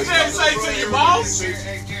brother What Jerry say to you, boss?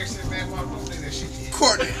 Jerry said, man, why don't do that shit?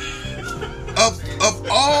 Courtney, of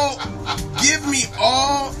all, give me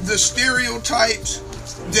all the stereotypes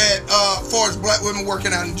that, far as black women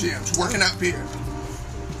working out in gyms, working out here.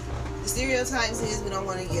 The stereotypes is we don't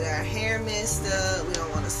want to get our hair messed up, we don't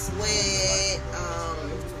want to sweat,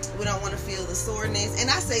 we don't want to feel the soreness. And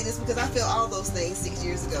I say this because I felt all those things 6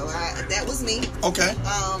 years ago. That was me. Okay.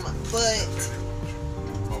 But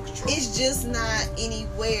it's just not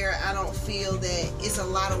anywhere I don't feel that it's a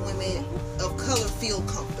lot of women of color feel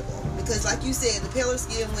comfortable. Because like you said, the paler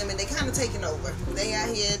skinned women, they kind of taking over. They out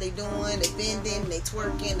here, they bending, they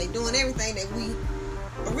twerking, they doing everything that we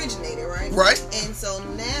originated, right? Right. And so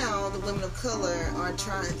now the women of color are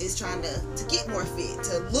trying to get more fit,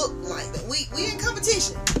 to look like them. We in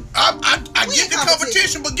competition. I get the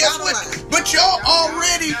competition, but guess what? But y'all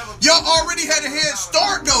already had a head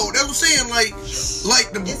start though. That was saying like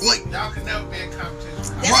Y'all can never be in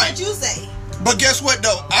competition. That's right. what you say. But guess what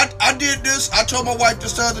though? I did this. I told my wife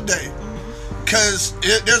this the other day. Because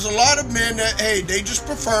there's a lot of men that, hey, they just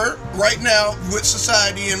prefer right now with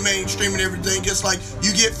society and mainstream and everything. It's like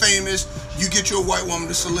you get famous, you get your white woman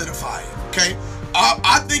to solidify it. Okay?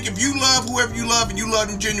 I think if you love whoever you love and you love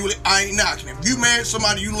them genuinely, I ain't knocking it. If you married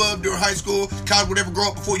somebody you loved during high school, college, whatever, grow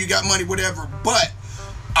up before you got money, whatever. But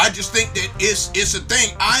I just think that it's a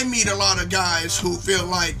thing. I meet a lot of guys who feel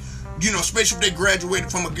like, you know, especially if they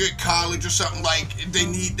graduated from a good college or something, like they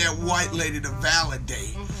need that white lady to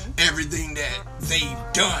validate everything that they've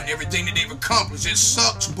done, everything that they've accomplished. It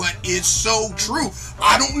sucks, but it's so true.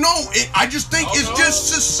 I don't know. I just think it's just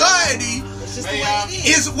society. It's just the way it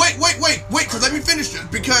is. Wait, because let me finish this.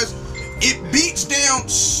 Because it beats down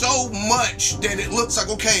so much that it looks like,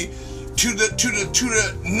 okay, to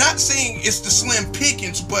the not saying it's the slim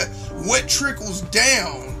pickings, but what trickles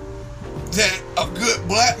down that a good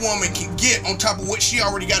black woman can get on top of what she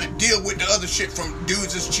already got to deal with, the other shit from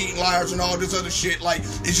dudes that's cheating, liars, and all this other shit. Like,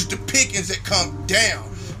 it's just the pickings that come down.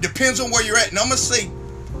 Depends on where you're at. And I'm going to say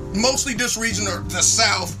mostly this region or the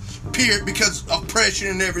South, period, because of oppression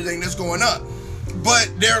and everything that's going up. But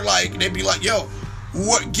they be like, yo,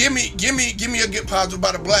 what? Give me a good positive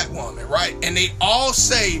about a black woman, right? And they all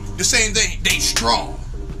say the same thing. They strong.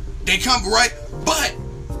 They come, right? But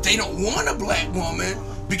they don't want a black woman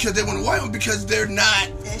because they want a white one because they're not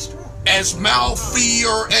as mouthy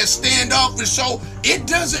or as standoffish. So it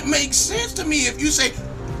doesn't make sense to me if you say,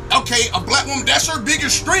 okay, a black woman, that's her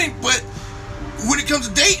biggest strength, but when it comes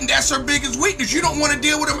to dating, that's her biggest weakness. You don't want to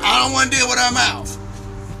deal with them. I don't want to deal with her mouth.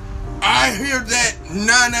 I hear that 9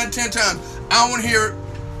 out of 10 times. I don't want to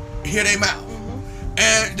hear their mouth.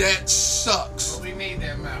 And that sucks. But we need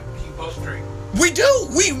that mouth. Keep us straight. We do.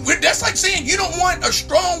 That's like saying you don't want a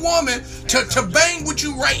strong woman to bang with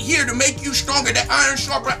you right here to make you stronger. That iron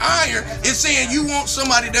sharper iron is saying you want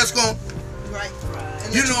somebody that's going, right.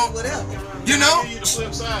 And you know, whatever. You know. Give you the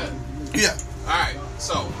flip side. Yeah. All right.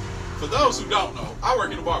 So, for those who don't know, I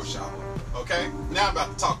work in a barbershop. Okay. Now I'm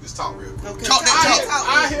about to talk this talk real quick. Okay.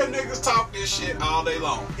 I hear niggas talk this shit all day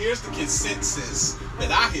long. Here's the consensus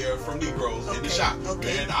that I hear from Negroes in the shop.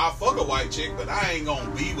 Okay. And I'll fuck a white chick, but I ain't gonna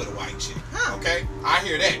be with a white chick. Okay? I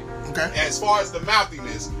hear that. Okay. As far as the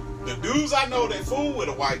mouthiness, the dudes I know that fool with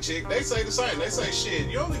a white chick, they say the same. They say, shit,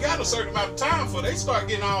 you only got a certain amount of time before they start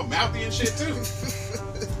getting all mouthy and shit too.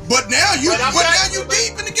 But now you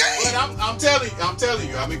deep in the game. But I'm telling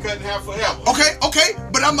you, I've been cutting hair forever. Okay,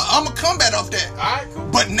 but I'm a combat off that. All right, cool.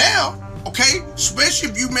 But now, okay, especially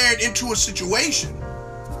if you married into a situation,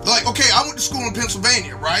 like, okay, I went to school in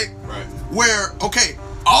Pennsylvania, right? Right. Where, okay,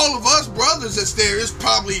 all of us brothers that's there is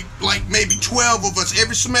probably like maybe 12 of us.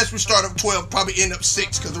 Every semester we start up 12, probably end up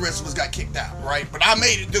 6 because the rest of us got kicked out, right? But I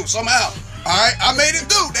made it through somehow. All right, I made it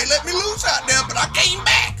through. They let me loose out there, but I came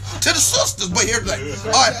back to the sisters. But here's the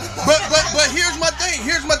thing. All right, but here's my thing.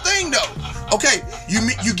 Here's my thing though. Okay,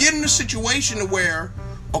 you get in a situation where,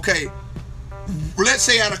 okay, let's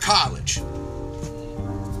say out of college.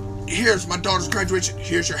 Here's my daughter's graduation.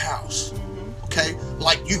 Here's your house. Okay,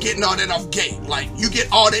 like you getting all that off gate. Like you get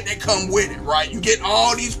all that come with it, right? You get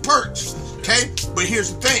all these perks. Okay, but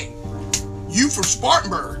here's the thing. You from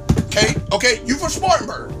Spartanburg. Okay, you from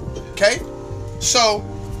Spartanburg. Okay, so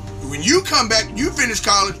when you come back, you finish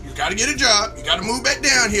college, you gotta get a job. You gotta move back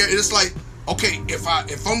down here. And it's like, okay, if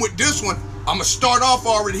I'm with this one, I'm gonna start off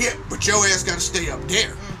already here, but your ass gotta stay up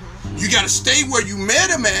there. You gotta stay where you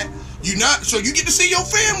met him at. So you get to see your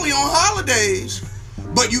family on holidays.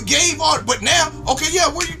 But you gave all, but now, okay, yeah,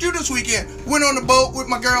 what did you do this weekend? Went on the boat with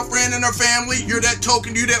my girlfriend and her family. You're that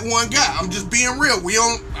token, you that one guy. I'm just being real.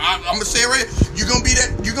 I'm gonna say it right here.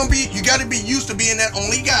 You gotta be used to being that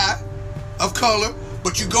only guy of color,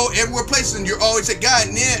 but you go everywhere places and you're always a guy.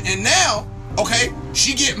 And now, okay,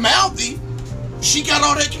 she get mouthy. She got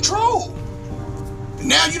all that control.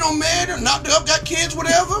 Now you don't matter, knocked her up, got kids,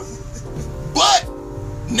 whatever. But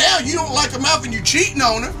now you don't like her mouth and you cheating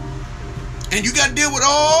on her. And you got to deal with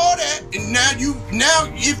all that. And now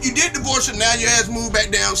if you did divorce her, now your ass moved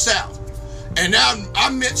back down south. And now I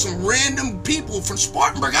met some random people from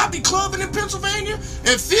Spartanburg. I be clubbing in Pennsylvania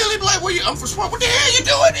and Philly, be like, I'm from Spartanburg. What the hell you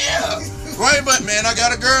doing here? Right, but man, I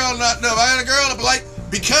got a girl. I be like,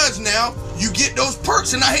 because now you get those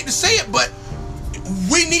perks. And I hate to say it, but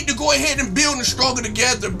we need to go ahead and build and struggle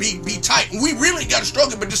together, be tight. We really got to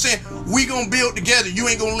struggle, but just saying, we gonna build together. You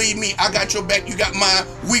ain't gonna leave me. I got your back, you got mine.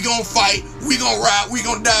 We gonna fight, we gonna ride, we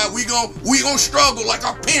gonna die, we gonna struggle like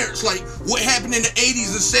our parents, like what happened in the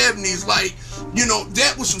 80s and 70s, like, you know,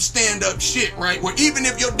 that was some stand-up shit, right? Where even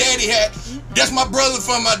if your daddy that's my brother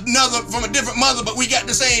from a different mother, but we got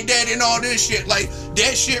the same daddy and all this shit, like,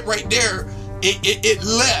 that shit right there, it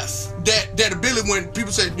left that ability when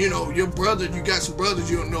people said, you know, your brother, you got some brothers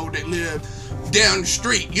you don't know that live down the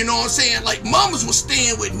street. You know what I'm saying? Like, mamas was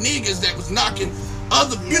staying with niggas that was knocking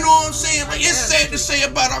other, you know what I'm saying? Like, it's sad to say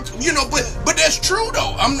about our, you know, but that's true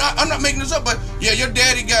though. I'm not making this up, but yeah, your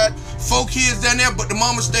daddy got 4 kids down there, but the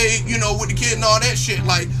mama stayed, you know, with the kid and all that shit.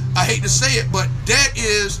 Like, I hate to say it, but that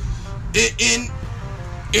is in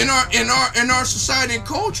our society and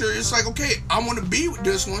culture. It's like, okay, I want to be with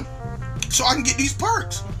this one so I can get these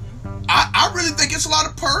perks. I really think it's a lot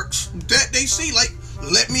of perks that they see. Like,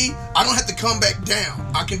 I don't have to come back down.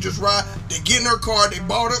 I can just ride. They get in her car, they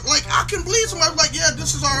bought her. Like, I can believe somebody like, yeah,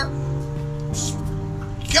 this is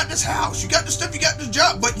you got this house, you got this stuff, you got this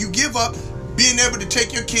job, but you give up being able to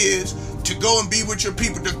take your kids to go and be with your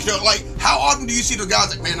people. Like, how often do you see the guys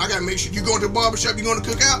like, man, I gotta make sure you going to the barbershop, you going to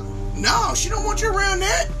cook out? No, she don't want you around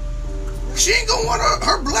that. She ain't gonna want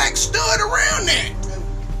her black stud around that.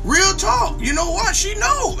 Real talk. You know what? She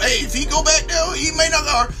know. Hey, if he go back there, he may not,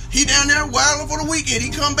 or he down there wilding for the weekend. He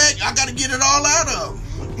come back, I got to get it all out of him.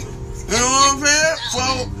 You know what I'm saying?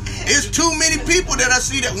 So, it's too many people that I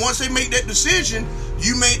see that once they make that decision,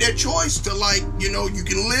 you made that choice to, like, you know, you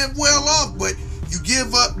can live well off, but you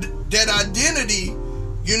give up that identity,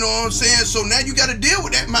 you know what I'm saying? So now you got to deal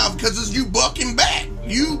with that mouth because it's you bucking back.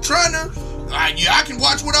 You trying to, I can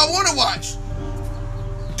watch what I want to watch.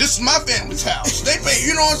 This is my family's house. They pay,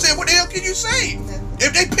 you know what I'm saying? What the hell can you say? If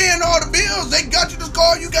they paying all the bills, they got you this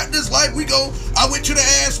car, you got this life. I went to the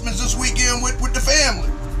Aspens this weekend with the family.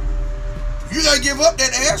 You gotta give up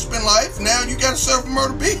that Aspen life. Now you gotta serve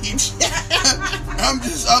Myrtle Beach.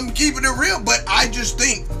 I'm keeping it real, but I just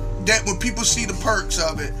think that when people see the perks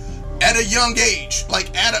of it at a young age,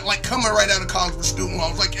 like coming right out of college with student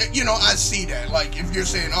loans, like, you know, I see that. Like, if you're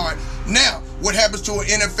saying, all right, now what happens to an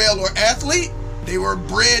NFL or athlete? They were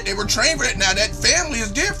bred, they were trained for that. Now that family is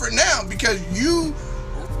different now because you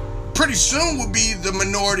pretty soon will be the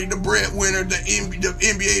minority, the breadwinner, the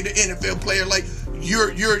NBA, the NFL player. Like,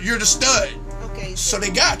 you're the stud. Okay. So they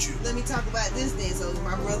got you. Let me talk about this then. So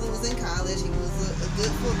my brother was in college. He was a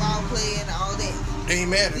good football player and all that. Ain't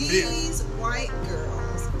mad at These white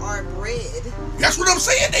girls are bred. That's what I'm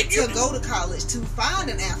saying. To go to college to find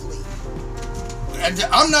an athlete.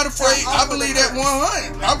 I'm not afraid. I believe that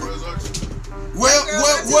 100. Well,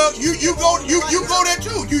 you go there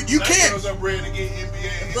too. You can't.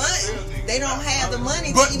 But they don't have the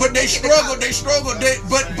money. But they struggle. But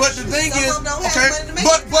the thing is, okay.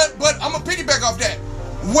 But I'm gonna piggyback off that.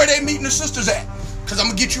 Where they meeting the sisters at? Cause I'm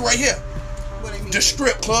gonna get you right here. The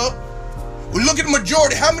strip club. We look at the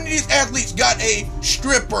majority. How many of these athletes got a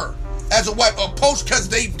stripper as a wife? Or post? Cause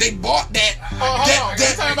they bought that.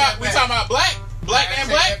 We talking about black and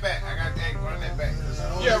black. I got that. Run that back.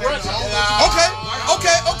 Yeah, run. Okay.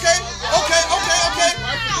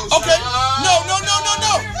 No.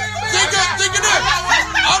 Think of this.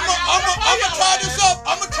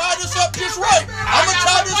 I'ma tie this up just right.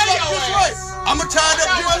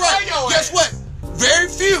 Guess what? Very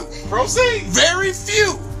few. Proceed. Very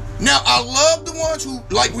few. Now, I love the ones who,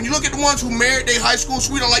 like, when you look at the ones who married their high school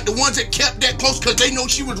sweetheart, like the ones that kept that close because they know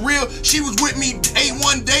she was real. She was with me day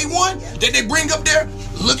one, that they bring up there.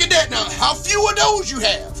 Look at that now. How few of those you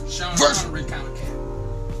have? Sean Connery kind of cat.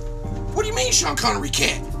 What do you mean Sean Connery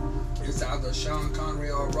cat? It's either Sean Connery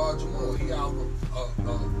or Roger Moore. He either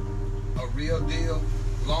a real deal,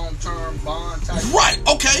 long-term bond type. Right,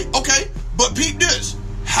 okay. But peep this.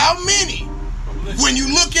 How many? When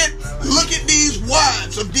you look at these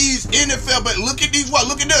wives of these NFL, but look at these wives,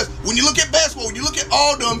 look at this. When you look at basketball, when you look at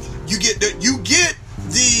all of them, you get the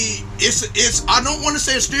it's I don't want to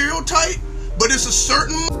say a stereotype, but it's a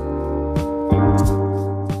certain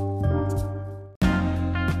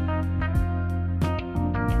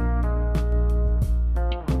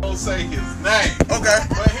say his name. Okay.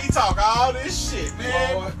 But he talk all this shit,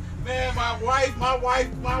 man. Lord. Man, my wife,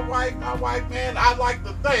 man, I like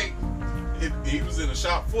to think he was in a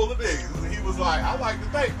shop full of niggas. He was like, I like to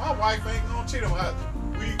think my wife ain't gonna cheat on her.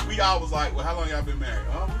 We all was like, well, how long y'all been married?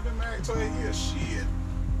 Oh, we've been married 12 years.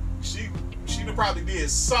 Shit. She done probably did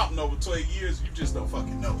something over 12 years. You just don't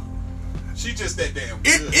fucking know. She just that damn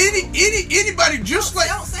good. Anybody just like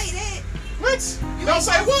Don't say that. What? You Don't ain't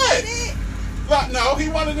say supposed to what? say that. Like, no, he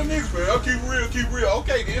one of them niggas, man. I'll keep real.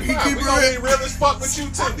 Okay, then He fine. keep We gonna real. be real as fuck with you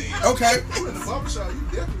too, then. okay. You in the barbershop, you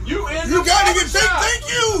definitely. You in You the gotta get barbershop. thank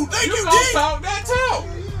you, You D. gonna talk that talk.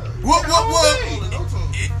 What Okay.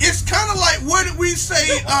 it's kind of like what did we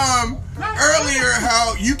say earlier?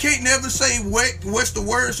 How you can't never say what's the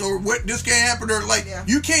worst or what this can't happen or like Yeah.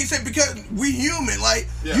 you can't say because we human like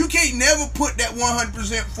Yeah. you can't never put that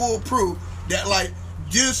 100% full proof that like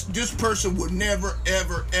this person would never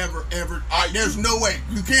ever. There's no way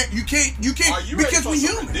you can't Are you because ready we for some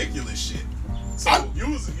human. ridiculous shit? So you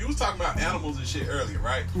was talking about animals and shit earlier,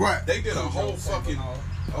 right? Right. They did a whole fucking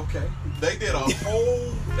They did a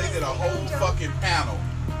whole fucking panel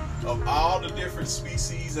of all the different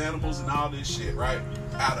species, animals, and all this shit, right?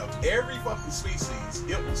 Out of every fucking species,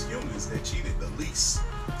 it was humans that cheated the least.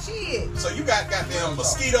 Shit. So you got goddamn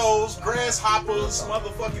mosquitoes, grasshoppers,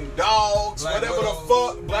 motherfucking dogs, Black whatever widows. the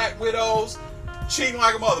fuck, black widows, cheating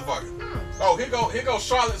like a motherfucker. Oh, here go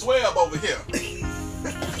Charlotte's Web over here.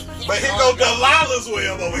 But here go Delilah's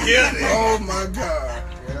Web over here. Then. Oh my god.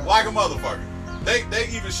 Like a motherfucker. They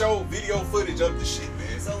even show video footage of the shit,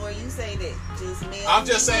 man. So when you say that, just male. I'm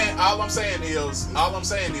just saying. All I'm saying is,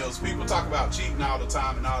 people talk about cheating all the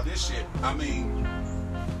time and all this shit. I mean,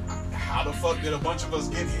 how the fuck did a bunch of us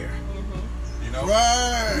get here? You know,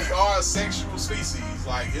 Right. we are a sexual species.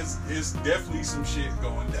 Like it's definitely some shit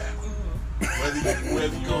going down.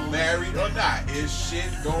 Whether you're married or not, it's shit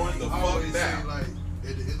going the I fuck always say, down. like, at the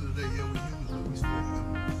end of the day, yeah, we humans, but we still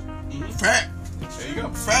animals. Fact. There you go.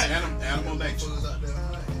 Fact. Animal nature. Motherfuckers out there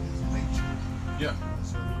hunting is nature. Yeah.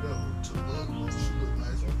 So whatever, to the ugly one, she look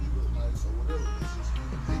nice, or he look nice, or whatever. It's just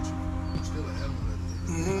human nature. We're still an animal at the end of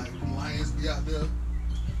the day. Like, them lions be out there. You know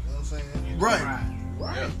what I'm saying? Right.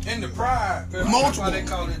 Right. In the pride, that's Multiple. why they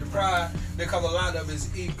call it the pride, because a lot of it's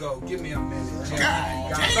ego. Give me a minute. God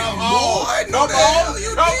God, damn, on. boy. No, the hell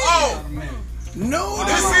you Come did. on. a minute. No, the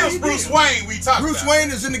This hell is you Bruce did. Wayne we talking Bruce about. Wayne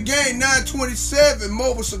is in the game, 927,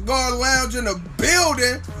 Mobile Cigar Lounge in the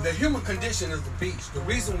building. The human condition is the beast. The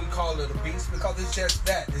reason we call it a beast because it's just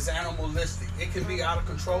that. It's animalistic. It can be out of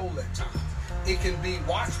control at times. It can be,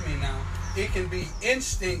 watch me now, it can be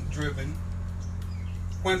instinct driven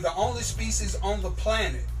when the only species on the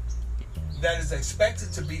planet that is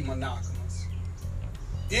expected to be monogamous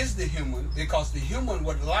is the human, because the human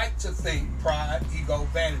would like to think pride, ego,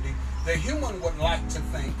 vanity. The human would like to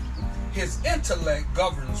think his intellect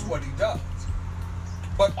governs what he does.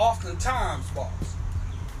 But oftentimes, boss,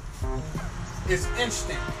 it's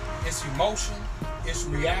instinct, it's emotion, it's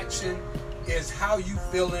reaction, it's how you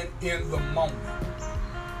feeling in the moment.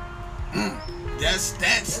 That's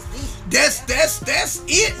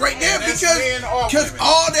it right there And that's because men or women.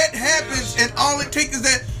 all that happens and all it takes is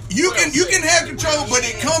that you can have control, but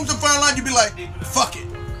it comes to fine line you be like, fuck it.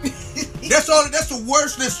 That's the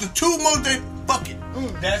worst. That's the two most that fuck it.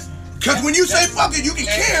 Because when you say fuck it, you can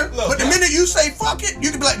care. look, But the minute you say fuck it,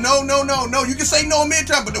 you can be like, no. You can say no a million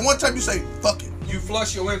times, but the one time you say fuck it, You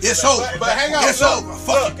flush your intellect. it's over. But hang on, It's look, over.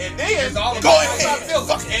 Fuck look, it. and then It's all Go about ahead. how you feeling.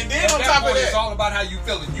 Fuck it. And then At on that top of point, that- it's all about how you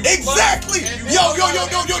feeling. You Exactly.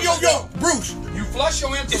 flush- Yo, Bruce. You flush your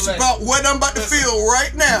intellect. It's about what I'm about to feel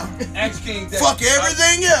right now. Ask King David. Fuck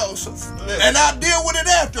everything else, and I'll deal with it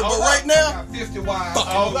after. But Hold right I now, got 50 wives. Fuck.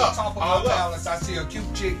 On Hold the up. top of Hold my up. palace, I see a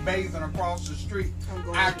cute chick bathing across the street. I'm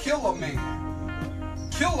going I to- kill a man.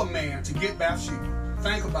 Kill a man to get Bathsheba.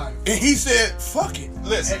 Think about it. and he said, "Fuck it."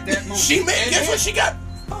 Listen, At that moment. She made. And Guess then- what she got?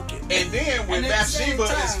 Fuck it. and then when And at the same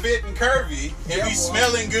Bathsheba is time- fit and curvy and Yeah, be boy.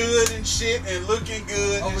 smelling good and shit and looking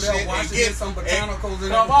good Over and there shit and watching get some botanicals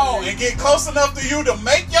and come everything. on and get close enough to you to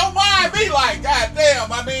make your mind be like, God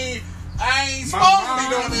damn, I mean, I ain't supposed to be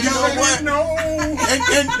doing this. You know what? No.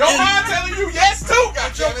 And Your mom telling you yes too.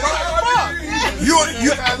 Got your problem. you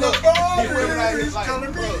Look, women out here like,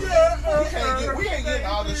 look, we ain't getting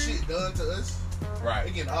all this shit done to us. Right.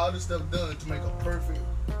 We getting all this stuff done to make a perfect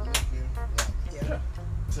looking woman.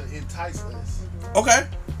 To entice us. okay,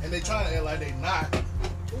 And they trying to act like they not.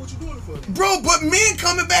 What you doing it for then? bro. But men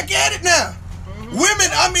coming back at it now. Women,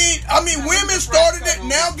 I mean, women started it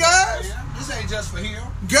now, guys. This ain't just for him.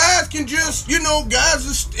 Guys can just, guys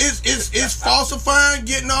is falsifying,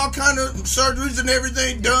 getting all kind of surgeries and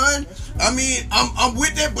everything done. I mean, I'm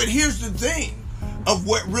with that, but here's the thing of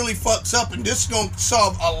what really fucks up, and this is gonna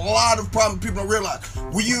solve a lot of problems people don't realize.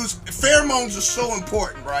 We use pheromones are so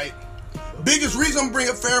important, right? Biggest reason I'm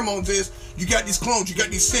bringing up pheromones is you got these clones, you got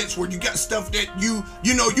these scents where you got stuff that you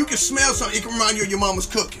can smell something, it can remind you of your mama's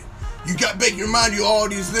cooking. You got bacon, remind you of all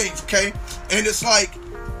these things, okay? And it's like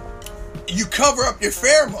you cover up your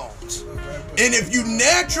pheromones. And if you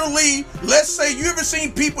naturally, let's say you ever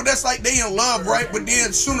seen people that's like they in love, right? But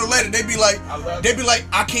then sooner or later they be like,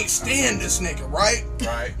 I can't stand this nigga, right?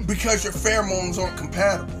 Right. Because your pheromones aren't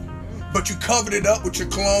compatible. But you covered it up with your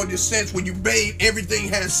cologne, your scents. When you bathe, everything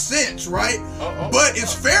has scents, right? But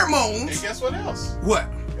it's pheromones. And guess what else? What?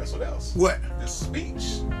 Guess what else? What? The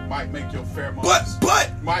speech might make your pheromones.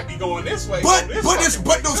 But might be going this way. But going this fucking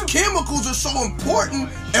way, those too. chemicals are so important,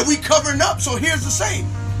 and we covering up. So here's the saying: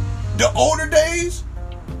 the older days,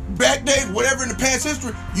 back days, whatever in the past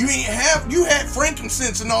history, you had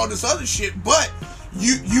frankincense and all this other shit. But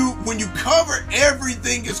you when you cover,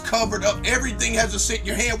 everything is covered up. Everything has a scent.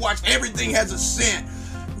 Your hand wash, everything has a scent.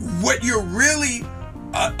 What you're really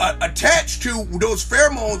attached to, those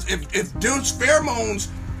pheromones, if those pheromones.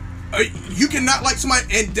 You cannot like somebody,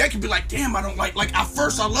 and that could be like, damn, I don't like at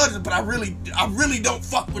first I loved it, but I really don't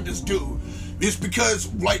fuck with this dude. It's because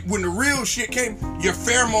like when the real shit came, your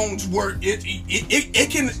pheromones were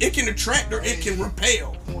it can attract or it can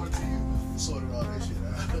repel. Quarantine sorted all that shit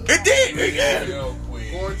out. It did, yeah. Real quick.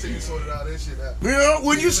 Quarantine sorted all that shit out. You know,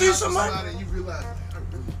 when you see Even somebody, and you realize, man, I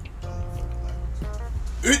really don't fucking like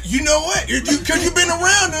this. you know what? Because you've been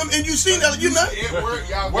around them and you seen that, you know.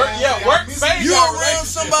 Work saves You y'all around relationship.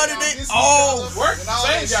 somebody that Work and all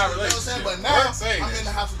saves that y'all shit, you know what I'm saying? relationship. But now Work saves I'm in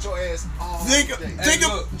the house with your ass all Think day. of- And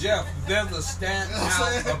look, Jeff, there's a stat You know what I'm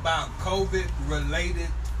out saying? about COVID-related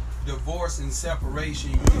divorce and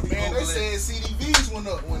separation. You need to Man, they Google it. said CDVs went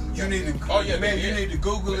up when You need to, Oh, yeah, man, they you did. need to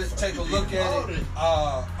Google it. Take a look at it.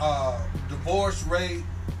 Divorce rate,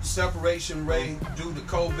 separation rate due to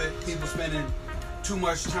COVID. People spending too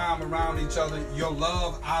much time around each other. Your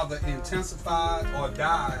love either intensified or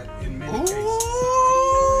died in many cases.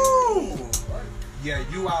 Ooh. Yeah,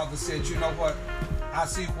 you either said, you know what? I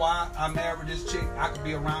see why I married this chick. I could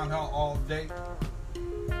be around her all day.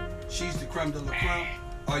 She's the creme de la creme.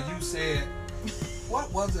 Or you said,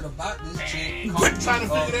 what was it about this chick? But trying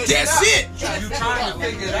to figure that That's shit it. You trying to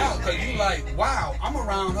figure it out because you like, wow, I'm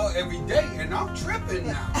around her every day and I'm tripping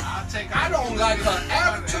now. I don't like her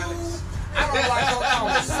attitude. I don't like her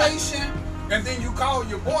conversation. And then you call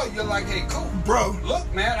your boy, you're like, hey, cool. Bro. Look,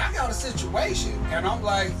 man, I got a situation. And I'm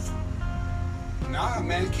like, nah,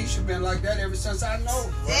 man, Keisha been like that ever since I know.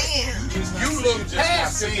 Damn. You look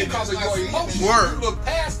past it because of your emotions. Word. You look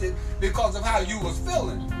past it because of how you was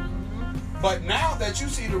feeling. But now that you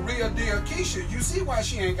see the real deal Keisha, you see why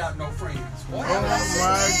she ain't got no friends. Boy, Oh my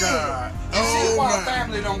God. you see Oh why my.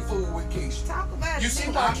 family don't fool with Keisha. Talk about You it. see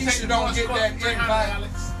why Keisha don't get that invite.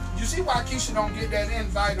 You see why Keisha don't get that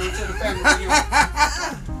invite onto the family reunion.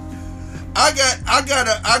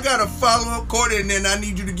 I got a follow up quarter, and then I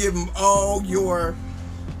need you to give them all the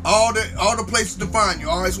places to find you.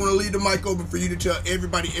 I always want to leave the mic open for you to tell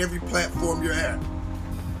everybody every platform you're at.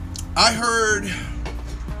 I heard,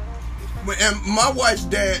 and my wife's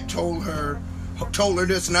dad told her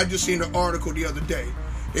this, and I just seen an article the other day.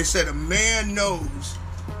 It said a man knows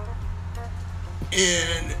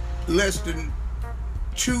in less than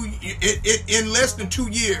 2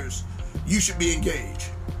 years you should be engaged.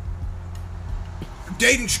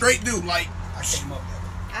 Dating straight dude, like I came up with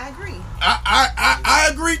I agree. I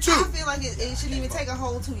agree too. I feel like it shouldn't even take a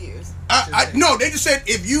whole 2 years. No, they just said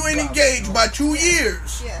if you ain't engaged by 2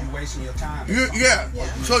 years, Yeah. you wasting your time. yeah.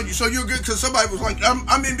 Yeah. So you're good because somebody was like,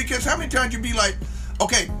 because how many times you be like,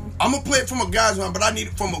 okay, I'm gonna play it from a guy's mind, but I need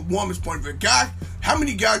it from a woman's point of view. Guy, how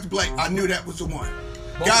many guys be like, I knew that was the one.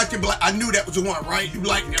 Guys can be like, I knew that was the one, right? You be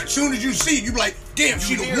like, as soon as you see it, you be like, damn,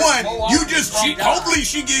 she the one. Hopefully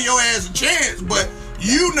she give your ass a chance, but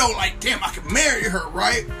you know, like, damn, I can marry her,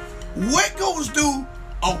 right? What goes through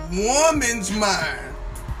a woman's mind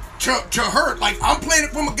to her? Like, I'm playing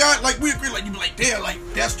it from a guy, like we agree, like you be like, damn, like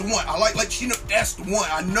that's the one. I like she know that's the one.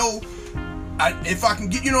 I know, if I can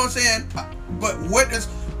get, you know what I'm saying. But what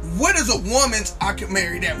is a woman's I can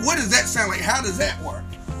marry that? What does that sound like? How does that work?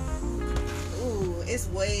 Ooh, it's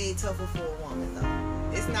way tougher for a woman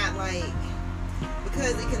though. It's not like,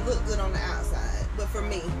 because it can look good on the outside, but for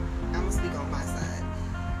me, I'm gonna speak on my side.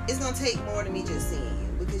 It's gonna take more than me just seeing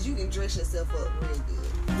you, because you can dress yourself up real good.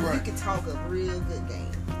 Right. You can talk a real good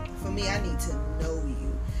game. For me, I need to know you.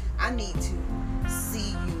 I need to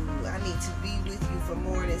see you. I need to be with you for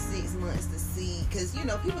more than 6 months to see, because you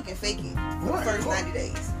know people can fake it for the first 90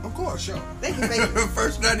 days. Of course, sure. They can fake it.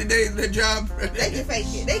 First 90 days of their job. They can fake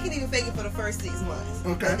it. They can even fake it for the first 6 months.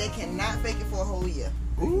 Okay. But they cannot fake it for a whole year.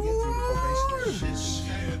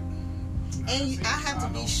 And I have to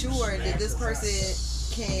be sure that this person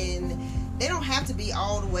can. They don't have to be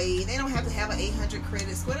all the way. They don't have to have an 800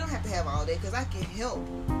 credit score. They don't have to have all that, because I can help.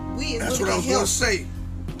 That's what I was gonna say.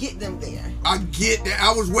 Get them there. I get that.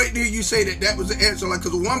 I was waiting to hear you say that. That was the answer. Like,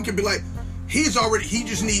 because a woman can be like, he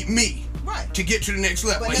just need me. Right. To get to the next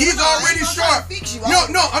level. But Like, he's already sharp.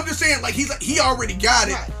 No, I'm just saying, like, he already got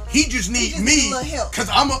it. Right. He just needs me, because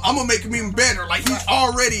I'm gonna make him even better. Like, he's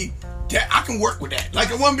already that. I can work with that. Like,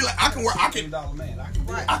 a woman be like, I can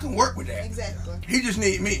work with that. Exactly. He just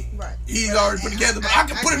need me. Right. He's already put together, but I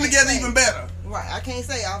can put him together even better. Right. I can't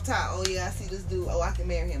say off top, oh yeah, I see this dude, oh I can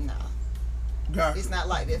marry him now. Got It's not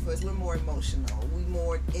like that for us. We're more emotional. We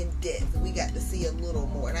more in depth. We got to see a little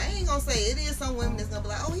more. And I ain't gonna say it is some women that's gonna be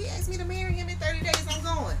like, oh, he asked me to marry him in 30 days. I'm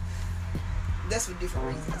going. That's for different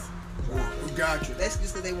reasons. Got you. That's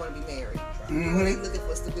just because they want to be married, or they looking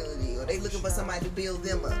for stability, or they looking for somebody to build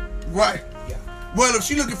them up. Right. Yeah. Well, if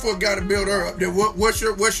she looking for a guy to build her up, then what's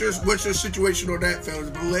your situation on that, fellas?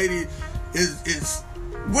 The lady is.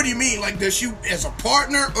 What do you mean? Like, does she as a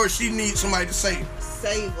partner, or she needs somebody to save her?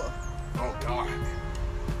 Save her. Oh God.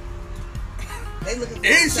 They looking for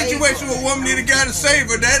Any situation where a woman need a guy to save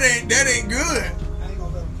her, that ain't good. I ain't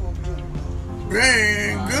gonna let him pull me in. That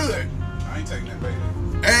ain't good. I ain't taking that baby.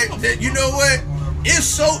 Hey, you know what? It's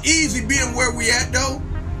so easy being where we at though.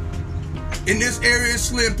 In this area, it's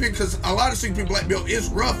slim pick, because a lot of single people like, Bill, it's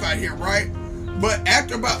rough out here, right? But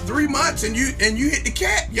after about 3 months and you hit the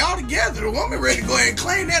cat, y'all together, the woman ready to go ahead and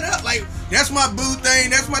claim that up. Like, that's my boo thing,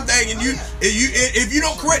 that's my thing. And if you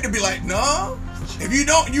don't correct it, be like, no. If you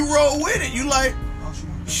don't, you roll with it. You like,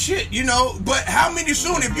 shit, you know. But how many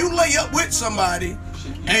soon, if you lay up with somebody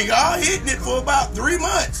and y'all hitting it for about 3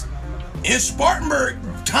 months, in Spartanburg,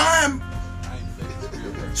 time,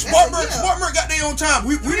 Spartanburg got their own time.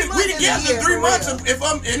 We together 3 months.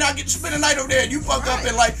 And I get to spend a night over there, and you fuck up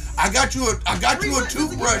and like, I got you a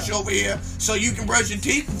toothbrush over here so you can brush your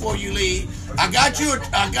teeth before you leave. I got you a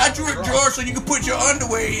drawer so you can put your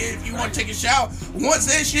underwear in if you want to take a shower. Once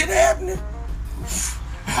that shit happening,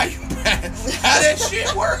 how that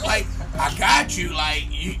shit work? Like, I got you. Like,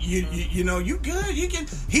 you know, you good. You can.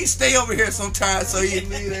 He stay over here sometimes, so You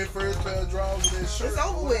need that first pair of drawers with that shirt. It's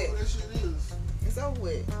over with. Whatever that shit is. It's over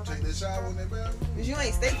with. Take that shower in that bathroom. Because you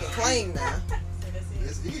ain't staking claim now.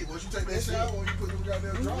 That's it. Once you take that shower, you put them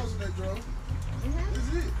goddamn drawers in that drawer.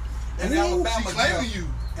 That's it. In Alabama, she claiming you.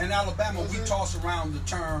 In Alabama, we toss around the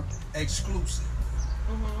term exclusive.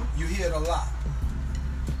 You hear it a lot.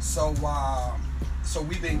 So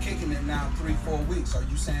we've been kicking it now 3-4 weeks. Are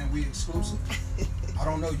you saying we exclusive? I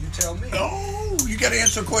don't know. You tell me. Oh, you got to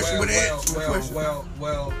answer a question with an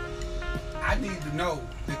Well, I need to know,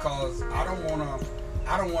 because I don't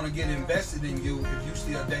want to get invested in you if you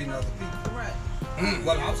still dating other people. Right.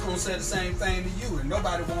 Well, I was gonna say the same thing to you, and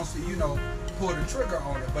nobody wants to, pull the trigger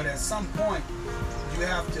on it. But at some point, you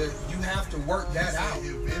have to work that out.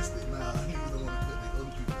 Invested. Nah, he don't want to put the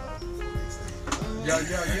other people out before they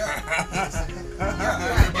Yeah.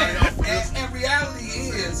 And reality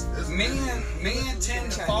is, men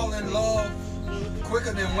tend to fall in love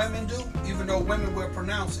quicker than women do, even though women will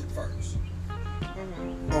pronounce it first.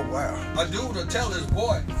 Oh wow! A dude will tell his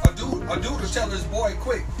boy. A dude will tell his boy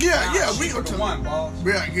quick. We Sheikah the one, boss.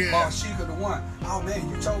 Yeah. Boss, Sheikah the one. Oh man,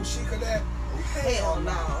 you told Sheikah that? Hell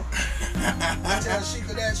no. I tell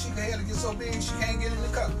Sheikah that Sheikah had to get so big she can't get in the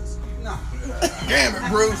cutlass. Nah. Damn it,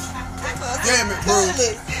 Bruce.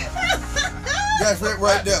 That's it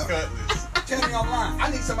right there. Tell me I'm lying. I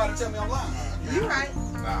need somebody to tell me I'm lying. You right.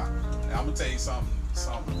 Nah, I'm gonna tell you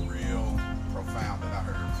something real profound that I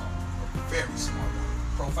heard from a very smart woman.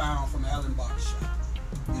 Profound from Allen Barbershop.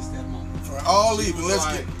 It's that moment. All even.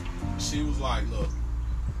 She was like, look,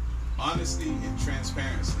 honesty and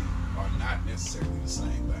transparency are not necessarily the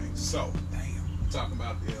same thing. So, talking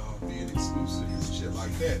about being exclusive and shit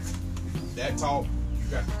like that. That talk you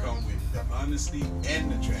got to come with the honesty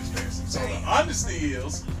and the transparency. So the honesty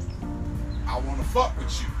is, I want to fuck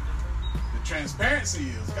with you. The transparency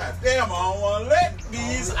is, goddamn, I don't want to let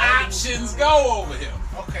these options go over here.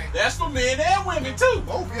 Okay. That's for men and women too.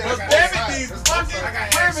 Because damn it, these fucking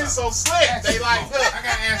women so slick. They like, look, I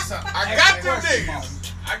gotta ask something. I got them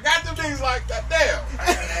niggas. I got them niggas like, goddamn. I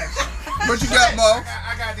gotta ask something. What you got, Mo?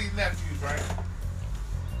 I got these nephews, right?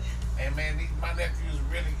 And man, my nephews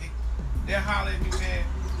really, they're hollering at me, man.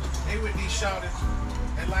 They with these shorties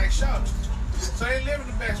and like shorties. So they live in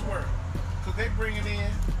the best world. Cause they bring it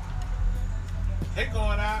in. They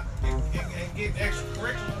going out and getting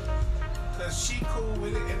extracurricular. Cause she cool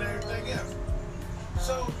with it and everything else.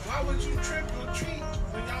 So why would you trip or treat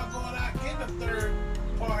when y'all going out getting a third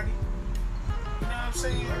party? You know what I'm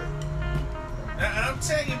saying? And I'm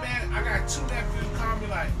telling you, man, I got two nephews call me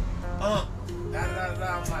like, da da da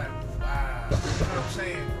da. I'm like, wow. You know what I'm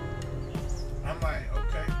saying? I'm like,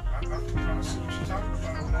 okay, I can probably see what you're talking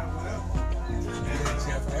about, whatever.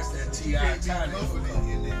 That's that T.I. Tiny.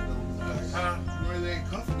 They ain't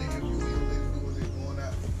confident if you ain't let it do what they going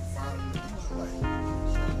out finding the people.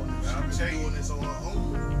 Like, I'm telling you, doing this on her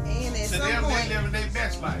own. And at to some them, point, they living their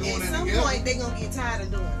best life. at some point, they gonna get tired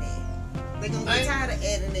of doing that. They gonna get tired of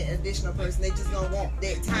adding an additional person. They just gonna want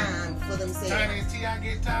that time for themselves. Tiny and T.I.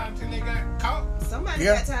 get tired until they got caught. Somebody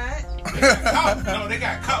Yeah. got tired. They got caught. No, they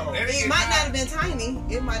got caught. It might not have been Tiny.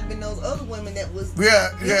 It might have been those other women that was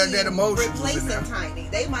that emotion was in replacing there. Tiny.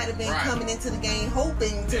 They might have been Right. coming into the game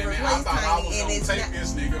hoping to Damn it, I replace thought I was Tiny, and gonna it's take not,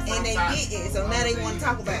 this nigga from and they Tiny. didn't. So now they want to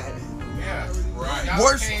talk about it Yeah. Right. Y'all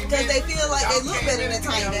Worse- came because in- they feel like they y'all look came better in than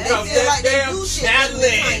Tiny. together. They Because feel like they that do damn shit better than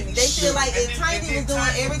Tiny. challenge. They feel like And if Tiny was doing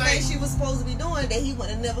Tiny everything thing. she was supposed to be doing, that he would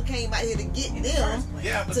have never came out here to get them.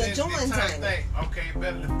 Yeah, but to then join this Tiny. thing, okay,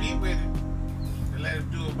 better to be with it than let him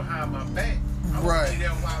do it behind my back. I'm Right. gonna be there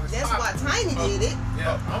while it's That's why popping. Tiny did it.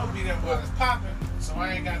 Yeah, I'm gonna be there while it's popping, so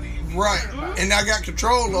I ain't got to even be Right. worried about it. And I got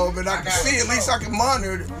control over it. I can got see, at least I can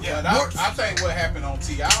monitor it. Yeah, What- I think what happened on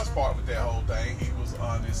T.I.'s part with that whole thing, he was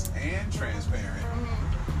honest and transparent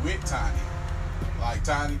with Tiny. Like,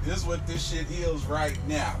 Tiny, this is what this shit is right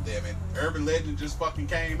now, damn it. Urban Legend just fucking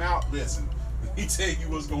came out. Listen, let me tell you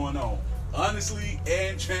what's going on. Honestly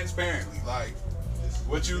and transparently. Like,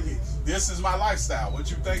 this is my lifestyle. What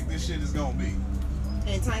you think this shit is gonna be?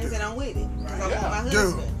 And Tiny said, I'm with it. 'Cause I Yeah. want my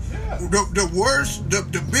Dude, husband. Yeah. the worst, the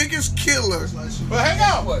biggest killer. But hang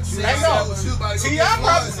on. What? Hang on. T.I.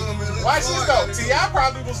 probably, watch this though. T.I.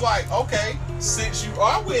 probably was like, okay, since you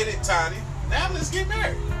are with it, Tiny, now let's get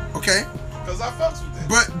married. Okay, Because I fucks with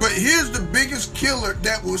it. but here's the biggest killer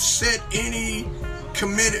that will set any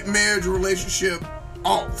committed marriage relationship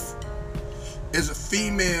off. Is a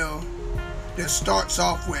female that starts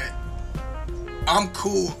off with, I'm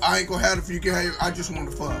cool, I ain't gonna have it if you can have it, I just want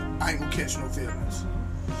to fuck. I ain't gonna catch no feelings.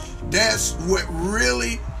 That's what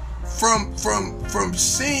really, from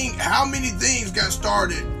seeing how many things got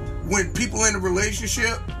started when people in a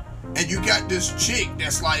relationship, and you got this chick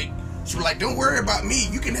that's like, she's like, don't worry about me,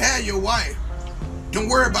 you can have your wife. Don't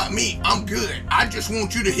worry about me, I'm good. I just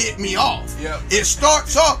want you to hit me off. Yep. It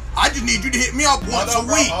starts off, I just need you to hit me off once a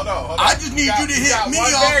week. Hold on. I just need you to hit me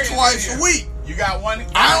off twice a week. You got one.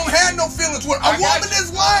 I don't have no feelings with a I got woman you.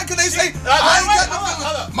 that's lying because they say Hold I ain't got no on, feelings.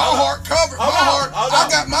 hold on, My hold on. heart covered. My Hold on, heart. I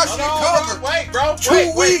got my shit covered. Wait, bro.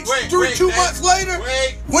 2 weeks, wait, 2 months later.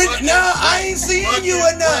 I ain't seeing you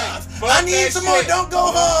enough. I need some more. Don't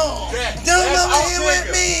go home. Don't come here with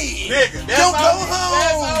me. Nigga, Don't go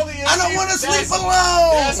home. I don't want to sleep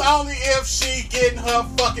alone. That's only if she getting her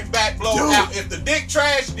fucking back blown Dude. out. If the dick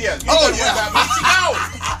trash, yeah, you Oh, know yeah. about me. She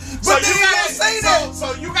knows. But they ain't gonna say that.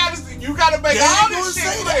 So you gotta make They all ain't gonna this shit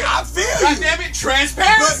say clear. that. I feel God you. damn it,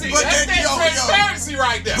 transparency. But That's that- yo, transparency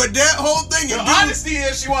right there. But that whole thing, The dude, honesty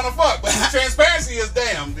is she wanna fuck, but the transparency is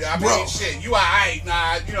damn. I mean, Bro. shit, you alright,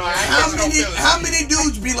 nah, you know, I ain't How catching no many feelings. how many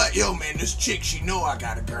dudes be like, yo man, this chick, she know I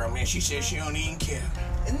got a girl, man. She said she don't even care.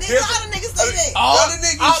 Nigga, all the niggas say that. All the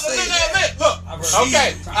niggas say that. Look,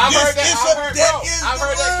 okay, I've heard that. I've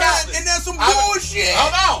heard that countless. And that's some I've- bullshit.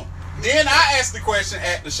 Hold on. Then I asked the question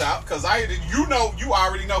at the shop because you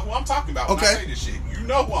already know who I'm talking about when I Okay. say this shit. You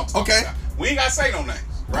know who I'm talking Okay. about. We ain't gotta say no names,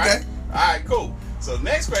 right? Okay. All right, cool. So the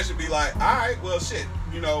next question be like, all right, well, shit,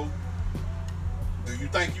 you know, do you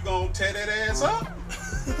think you gonna tear that ass up?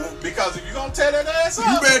 Because if you gonna tear that ass up,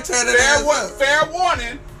 You better tear that ass up. Fair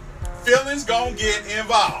warning, feelings gonna get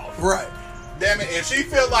involved. Right. Damn it, if she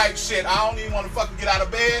feel like shit, I don't even want to fucking get out of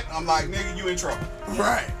bed, I'm like, nigga, you in trouble.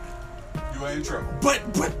 Right. You ain't in trouble. But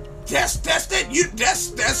that's that.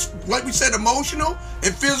 That's like we said, emotional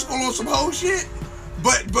and physical on some whole shit.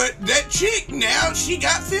 But that chick now, she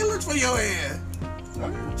got feelings for your ass.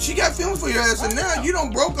 She got feelings for your ass, and now you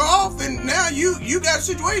done broke her off, and now you got a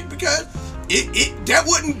situation because that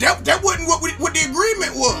wasn't what the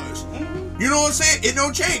agreement was. You know what I'm saying? It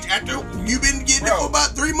don't change. After you've been getting it for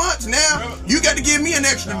about 3 months now, you got to give me an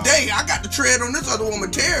extra day. I got to tread on this other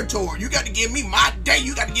woman's territory. You got to give me my day.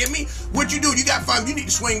 You got to give me what you do. You got to find. You need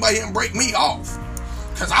to swing by here and break me off.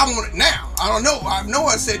 Because I want it now. I don't know. I know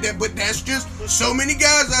I said that, but that's just so many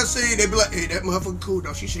guys I say, they be like, hey, that motherfucker cool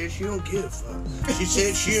though. She said she don't give a fuck. She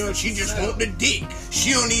said she just want the dick.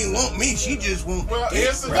 She don't even want me. She just want the dick.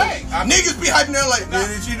 Here's the thing. Niggas be hiding there like,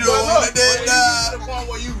 she don't want that. To the point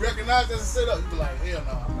where you recognize that's a setup, you be like, hell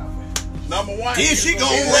no, I'm not fan. Number one. Yeah, she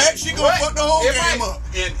gon' rap. She gon' fuck the whole game up.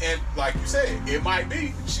 And like you said, it might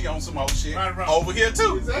be she on some old shit Right. over here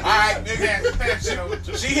too. Exactly. All right,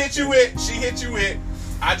 nigga. She hit you with.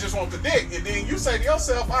 I just want the dick, and then you say to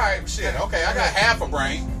yourself, all right, shit, okay, I got half a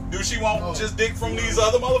brain. Do she want just dick from these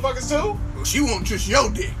other motherfuckers too? She want just your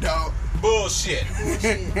dick, dog. Bullshit.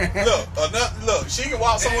 Look, she can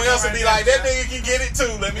walk somewhere else and be like, that nigga can get it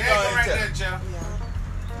too. Let me go ahead and tell you.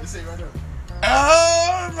 Let's see right there.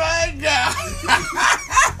 Oh my God.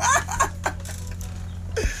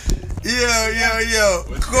 Yo.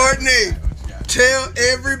 Courtney, tell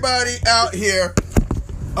everybody out here.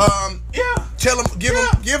 Tell them, give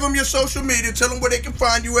them your social media. Tell them where they can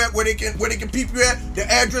find you at, where they can peep you at, the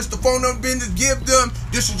address, the phone number, business. Give them.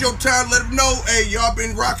 This is your time. Let them know. Hey, y'all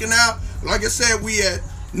been rocking out. Like I said, we at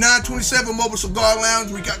 927 Mobile Cigar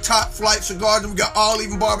Lounge. We got Top Flight Cigars. We got All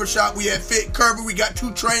Even Barbershop. We at Fit Curvy. We got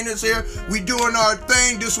 2 trainers here. We doing our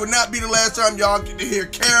thing. This will not be the last time y'all get to hear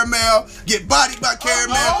Carmel. Get Bodied by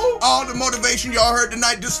Carmel. All the motivation y'all heard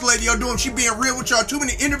tonight. This lady y'all doing. She being real with y'all. Too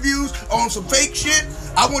many interviews on some fake shit.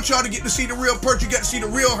 I want y'all to get to see the real person. You got to see the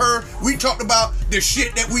real her. We talked about the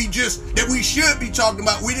shit that we should be talking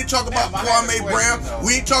about. We didn't talk about Kwame Brown.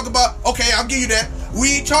 We didn't talk about, okay, I'll give you that.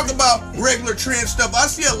 We ain't talking about regular trend stuff. I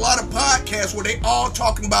see a lot of podcasts where they all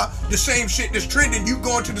talking about the same shit that's trending. You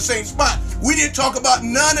going to the same spot. We didn't talk about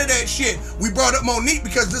none of that shit. We brought up Monique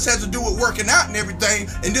because this has to do with working out and everything.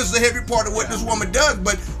 And this is a heavy part of what this woman does.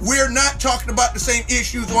 But we're not talking about the same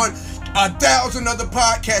issues on 1,000 other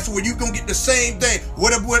podcasts where you gonna get the same thing.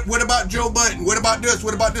 What about Joe Budden? What about this?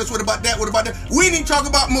 What about this? What about that? What about that? We didn't talk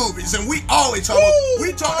about movies, and we always talk about.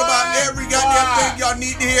 We talk about every goddamn thing y'all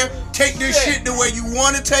need to hear. Take this shit the way you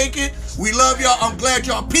want to take it. We love y'all. I'm glad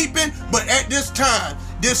y'all peeping. But at this time,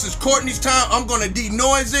 this is Courtney's time. I'm gonna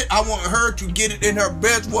denoise it. I want her to get it in her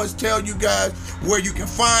best voice. Tell you guys where you can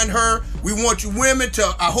find her. We want you women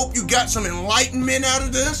to. I hope you got some enlightenment out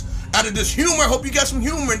of this. Out of this humor. I hope you got some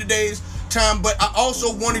humor in today's time, but I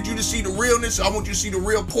also wanted you to see the realness. I want you to see the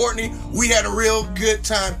real Courtney. We had a real good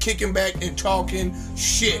time kicking back and talking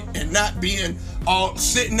shit and not being all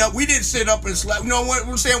sitting up. We didn't sit up and slap. You know what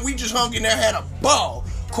I'm saying? We just hung in there, had a ball.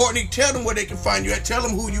 Courtney, tell them where they can find you at. Tell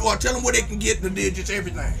them who you are. Tell them where they can get the digits,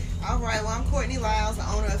 everything. All right, well, I'm Courtney Lyles, the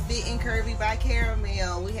owner of Fit and Curvy by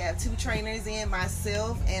Caramel. We have 2 trainers in,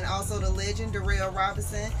 myself and also the legend, Darrell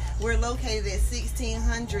Robinson. We're located at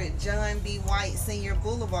 1600 John B. White Senior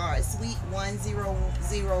Boulevard, Suite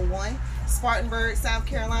 1001, Spartanburg, South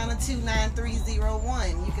Carolina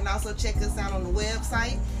 29301. You can also check us out on the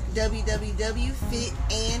website,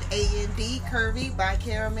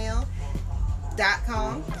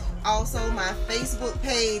 www.fitandcurvybycaramel.com. Also, my Facebook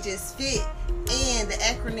page is Fit and the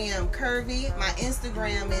acronym Curvy. My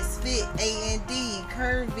Instagram is Fit A&D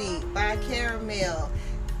Curvy by Caramel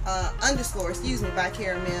by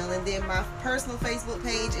Caramel. And then my personal Facebook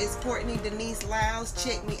page is Courtney Denise Lyles.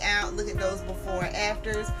 Check me out. Look at those before and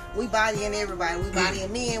afters. We bodying everybody. We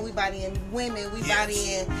bodying men. We bodying women. We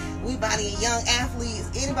bodying young athletes.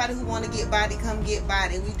 Anybody who want to get body, come get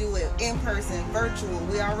body. We do it in person, virtual.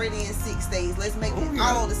 We already in 6 states. Let's make it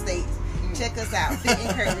all the states. Check us out. Fit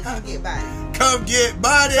and Curvy. Come get body. Come get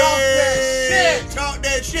body. Talk that shit. Talk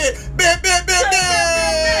that shit. Bam.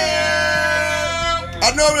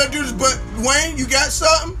 I know what I do this, but Wayne, you got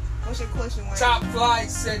something? What's your question, Wayne? Top Flight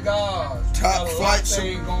Cigars. Top Flight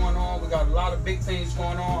thing going on. We got a lot of big things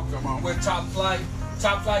going on. Come on. With Top Flight.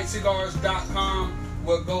 TopFlightCigars.com.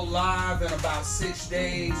 We'll go live in about 6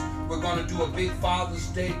 days. We're going to do a big Father's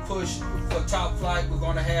Day push for Top Flight. We're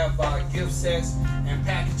going to have gift sets and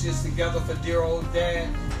packages together for dear old dad.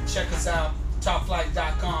 Check us out,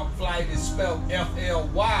 TopFlight.com. Flight is spelled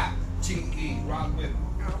F-L-Y-T-E. Rock with it.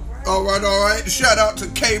 All right. Shout out to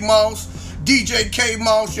K Moss, DJ K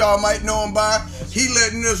Moss. Y'all might know him by. He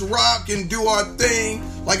letting us rock and do our thing.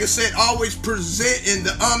 Like I said, always presenting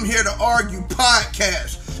the I'm Here to Argue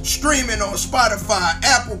podcast. Streaming on Spotify,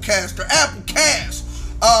 Applecast,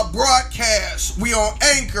 broadcast. We on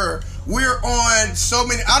Anchor. We're on so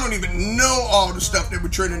many, I don't even know all the stuff that we're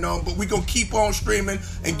trending on, but we're going to keep on streaming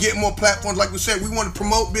and get more platforms. Like we said, we want to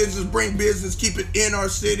promote business, bring business, keep it in our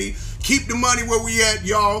city, keep the money where we at,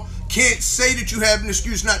 y'all. Can't say that you have an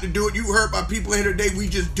excuse not to do it. You heard by people in here today, we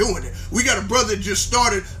just doing it. We got a brother that just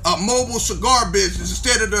started a mobile cigar business.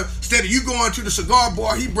 Instead of you going to the cigar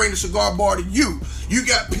bar, he bring the cigar bar to you. You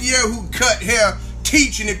got Pierre who cut hair,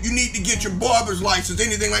 teaching if you need to get your barber's license,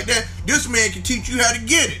 anything like that. This man can teach you how to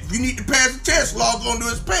get it. If you need to pass a test, log on to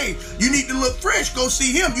his page. You need to look fresh, go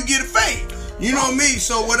see him. You get a fade. You know me.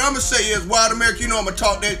 So what I'm going to say is, Wild America, you know I'm going to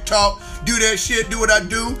talk that talk, do that shit, do what I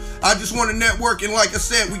do. I just want to network. And like I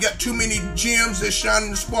said, we got too many gems that shine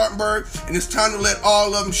in the Spartanburg, and it's time to let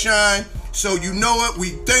all of them shine. So you know it. We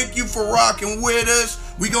thank you for rocking with us.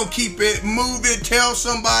 We going to keep it moving. Tell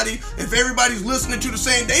somebody. If everybody's listening to the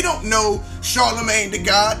same, they don't know Charlemagne the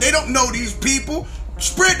God. They don't know these people.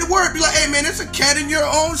 Spread the word. Be like, hey, man, it's a cat in your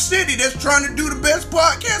own city that's trying to do the best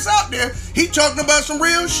podcast out there. He talking about some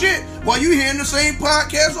real shit while you hearing the same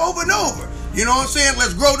podcast over and over. You know what I'm saying?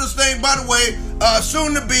 Let's grow this thing. By the way,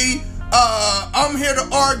 soon to be, I'm here to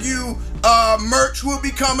argue. Merch will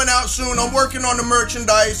be coming out soon. I'm working on the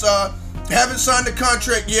merchandise. Haven't signed the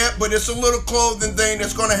contract yet, but it's a little clothing thing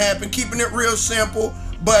that's going to happen. Keeping it real simple,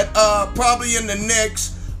 but probably in the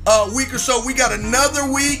next week or so. We got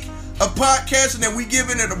another week of podcast, and then we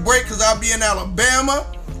giving it a break because I'll be in Alabama.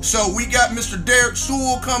 So we got Mr. Derek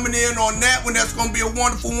Sewell coming in on that one. That's going to be a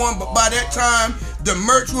wonderful one. But by that time, the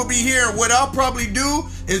merch will be here. And what I'll probably do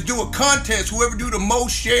is do a contest. Whoever do the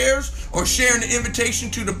most shares or sharing the invitation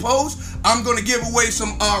to the post, I'm going to give away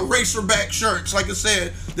some Racerback shirts. Like I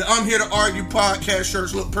said, the I'm Here to Argue podcast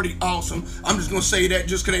shirts look pretty awesome. I'm just going to say that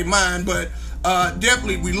just because they mine. But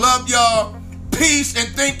definitely, we love y'all. Peace, and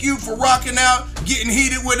thank you for rocking out, getting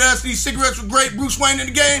heated with us. These cigarettes were great. Bruce Wayne in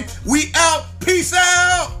the game. We out. Peace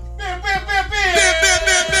out.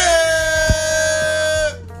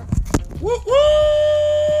 Woo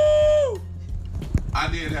woo. I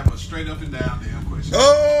did have a straight up and down damn question.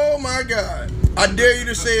 Oh my God. I dare you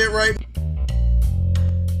to say it right.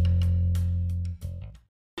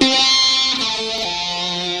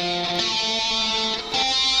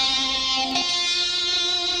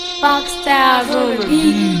 Fox Styles on the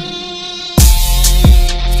beat.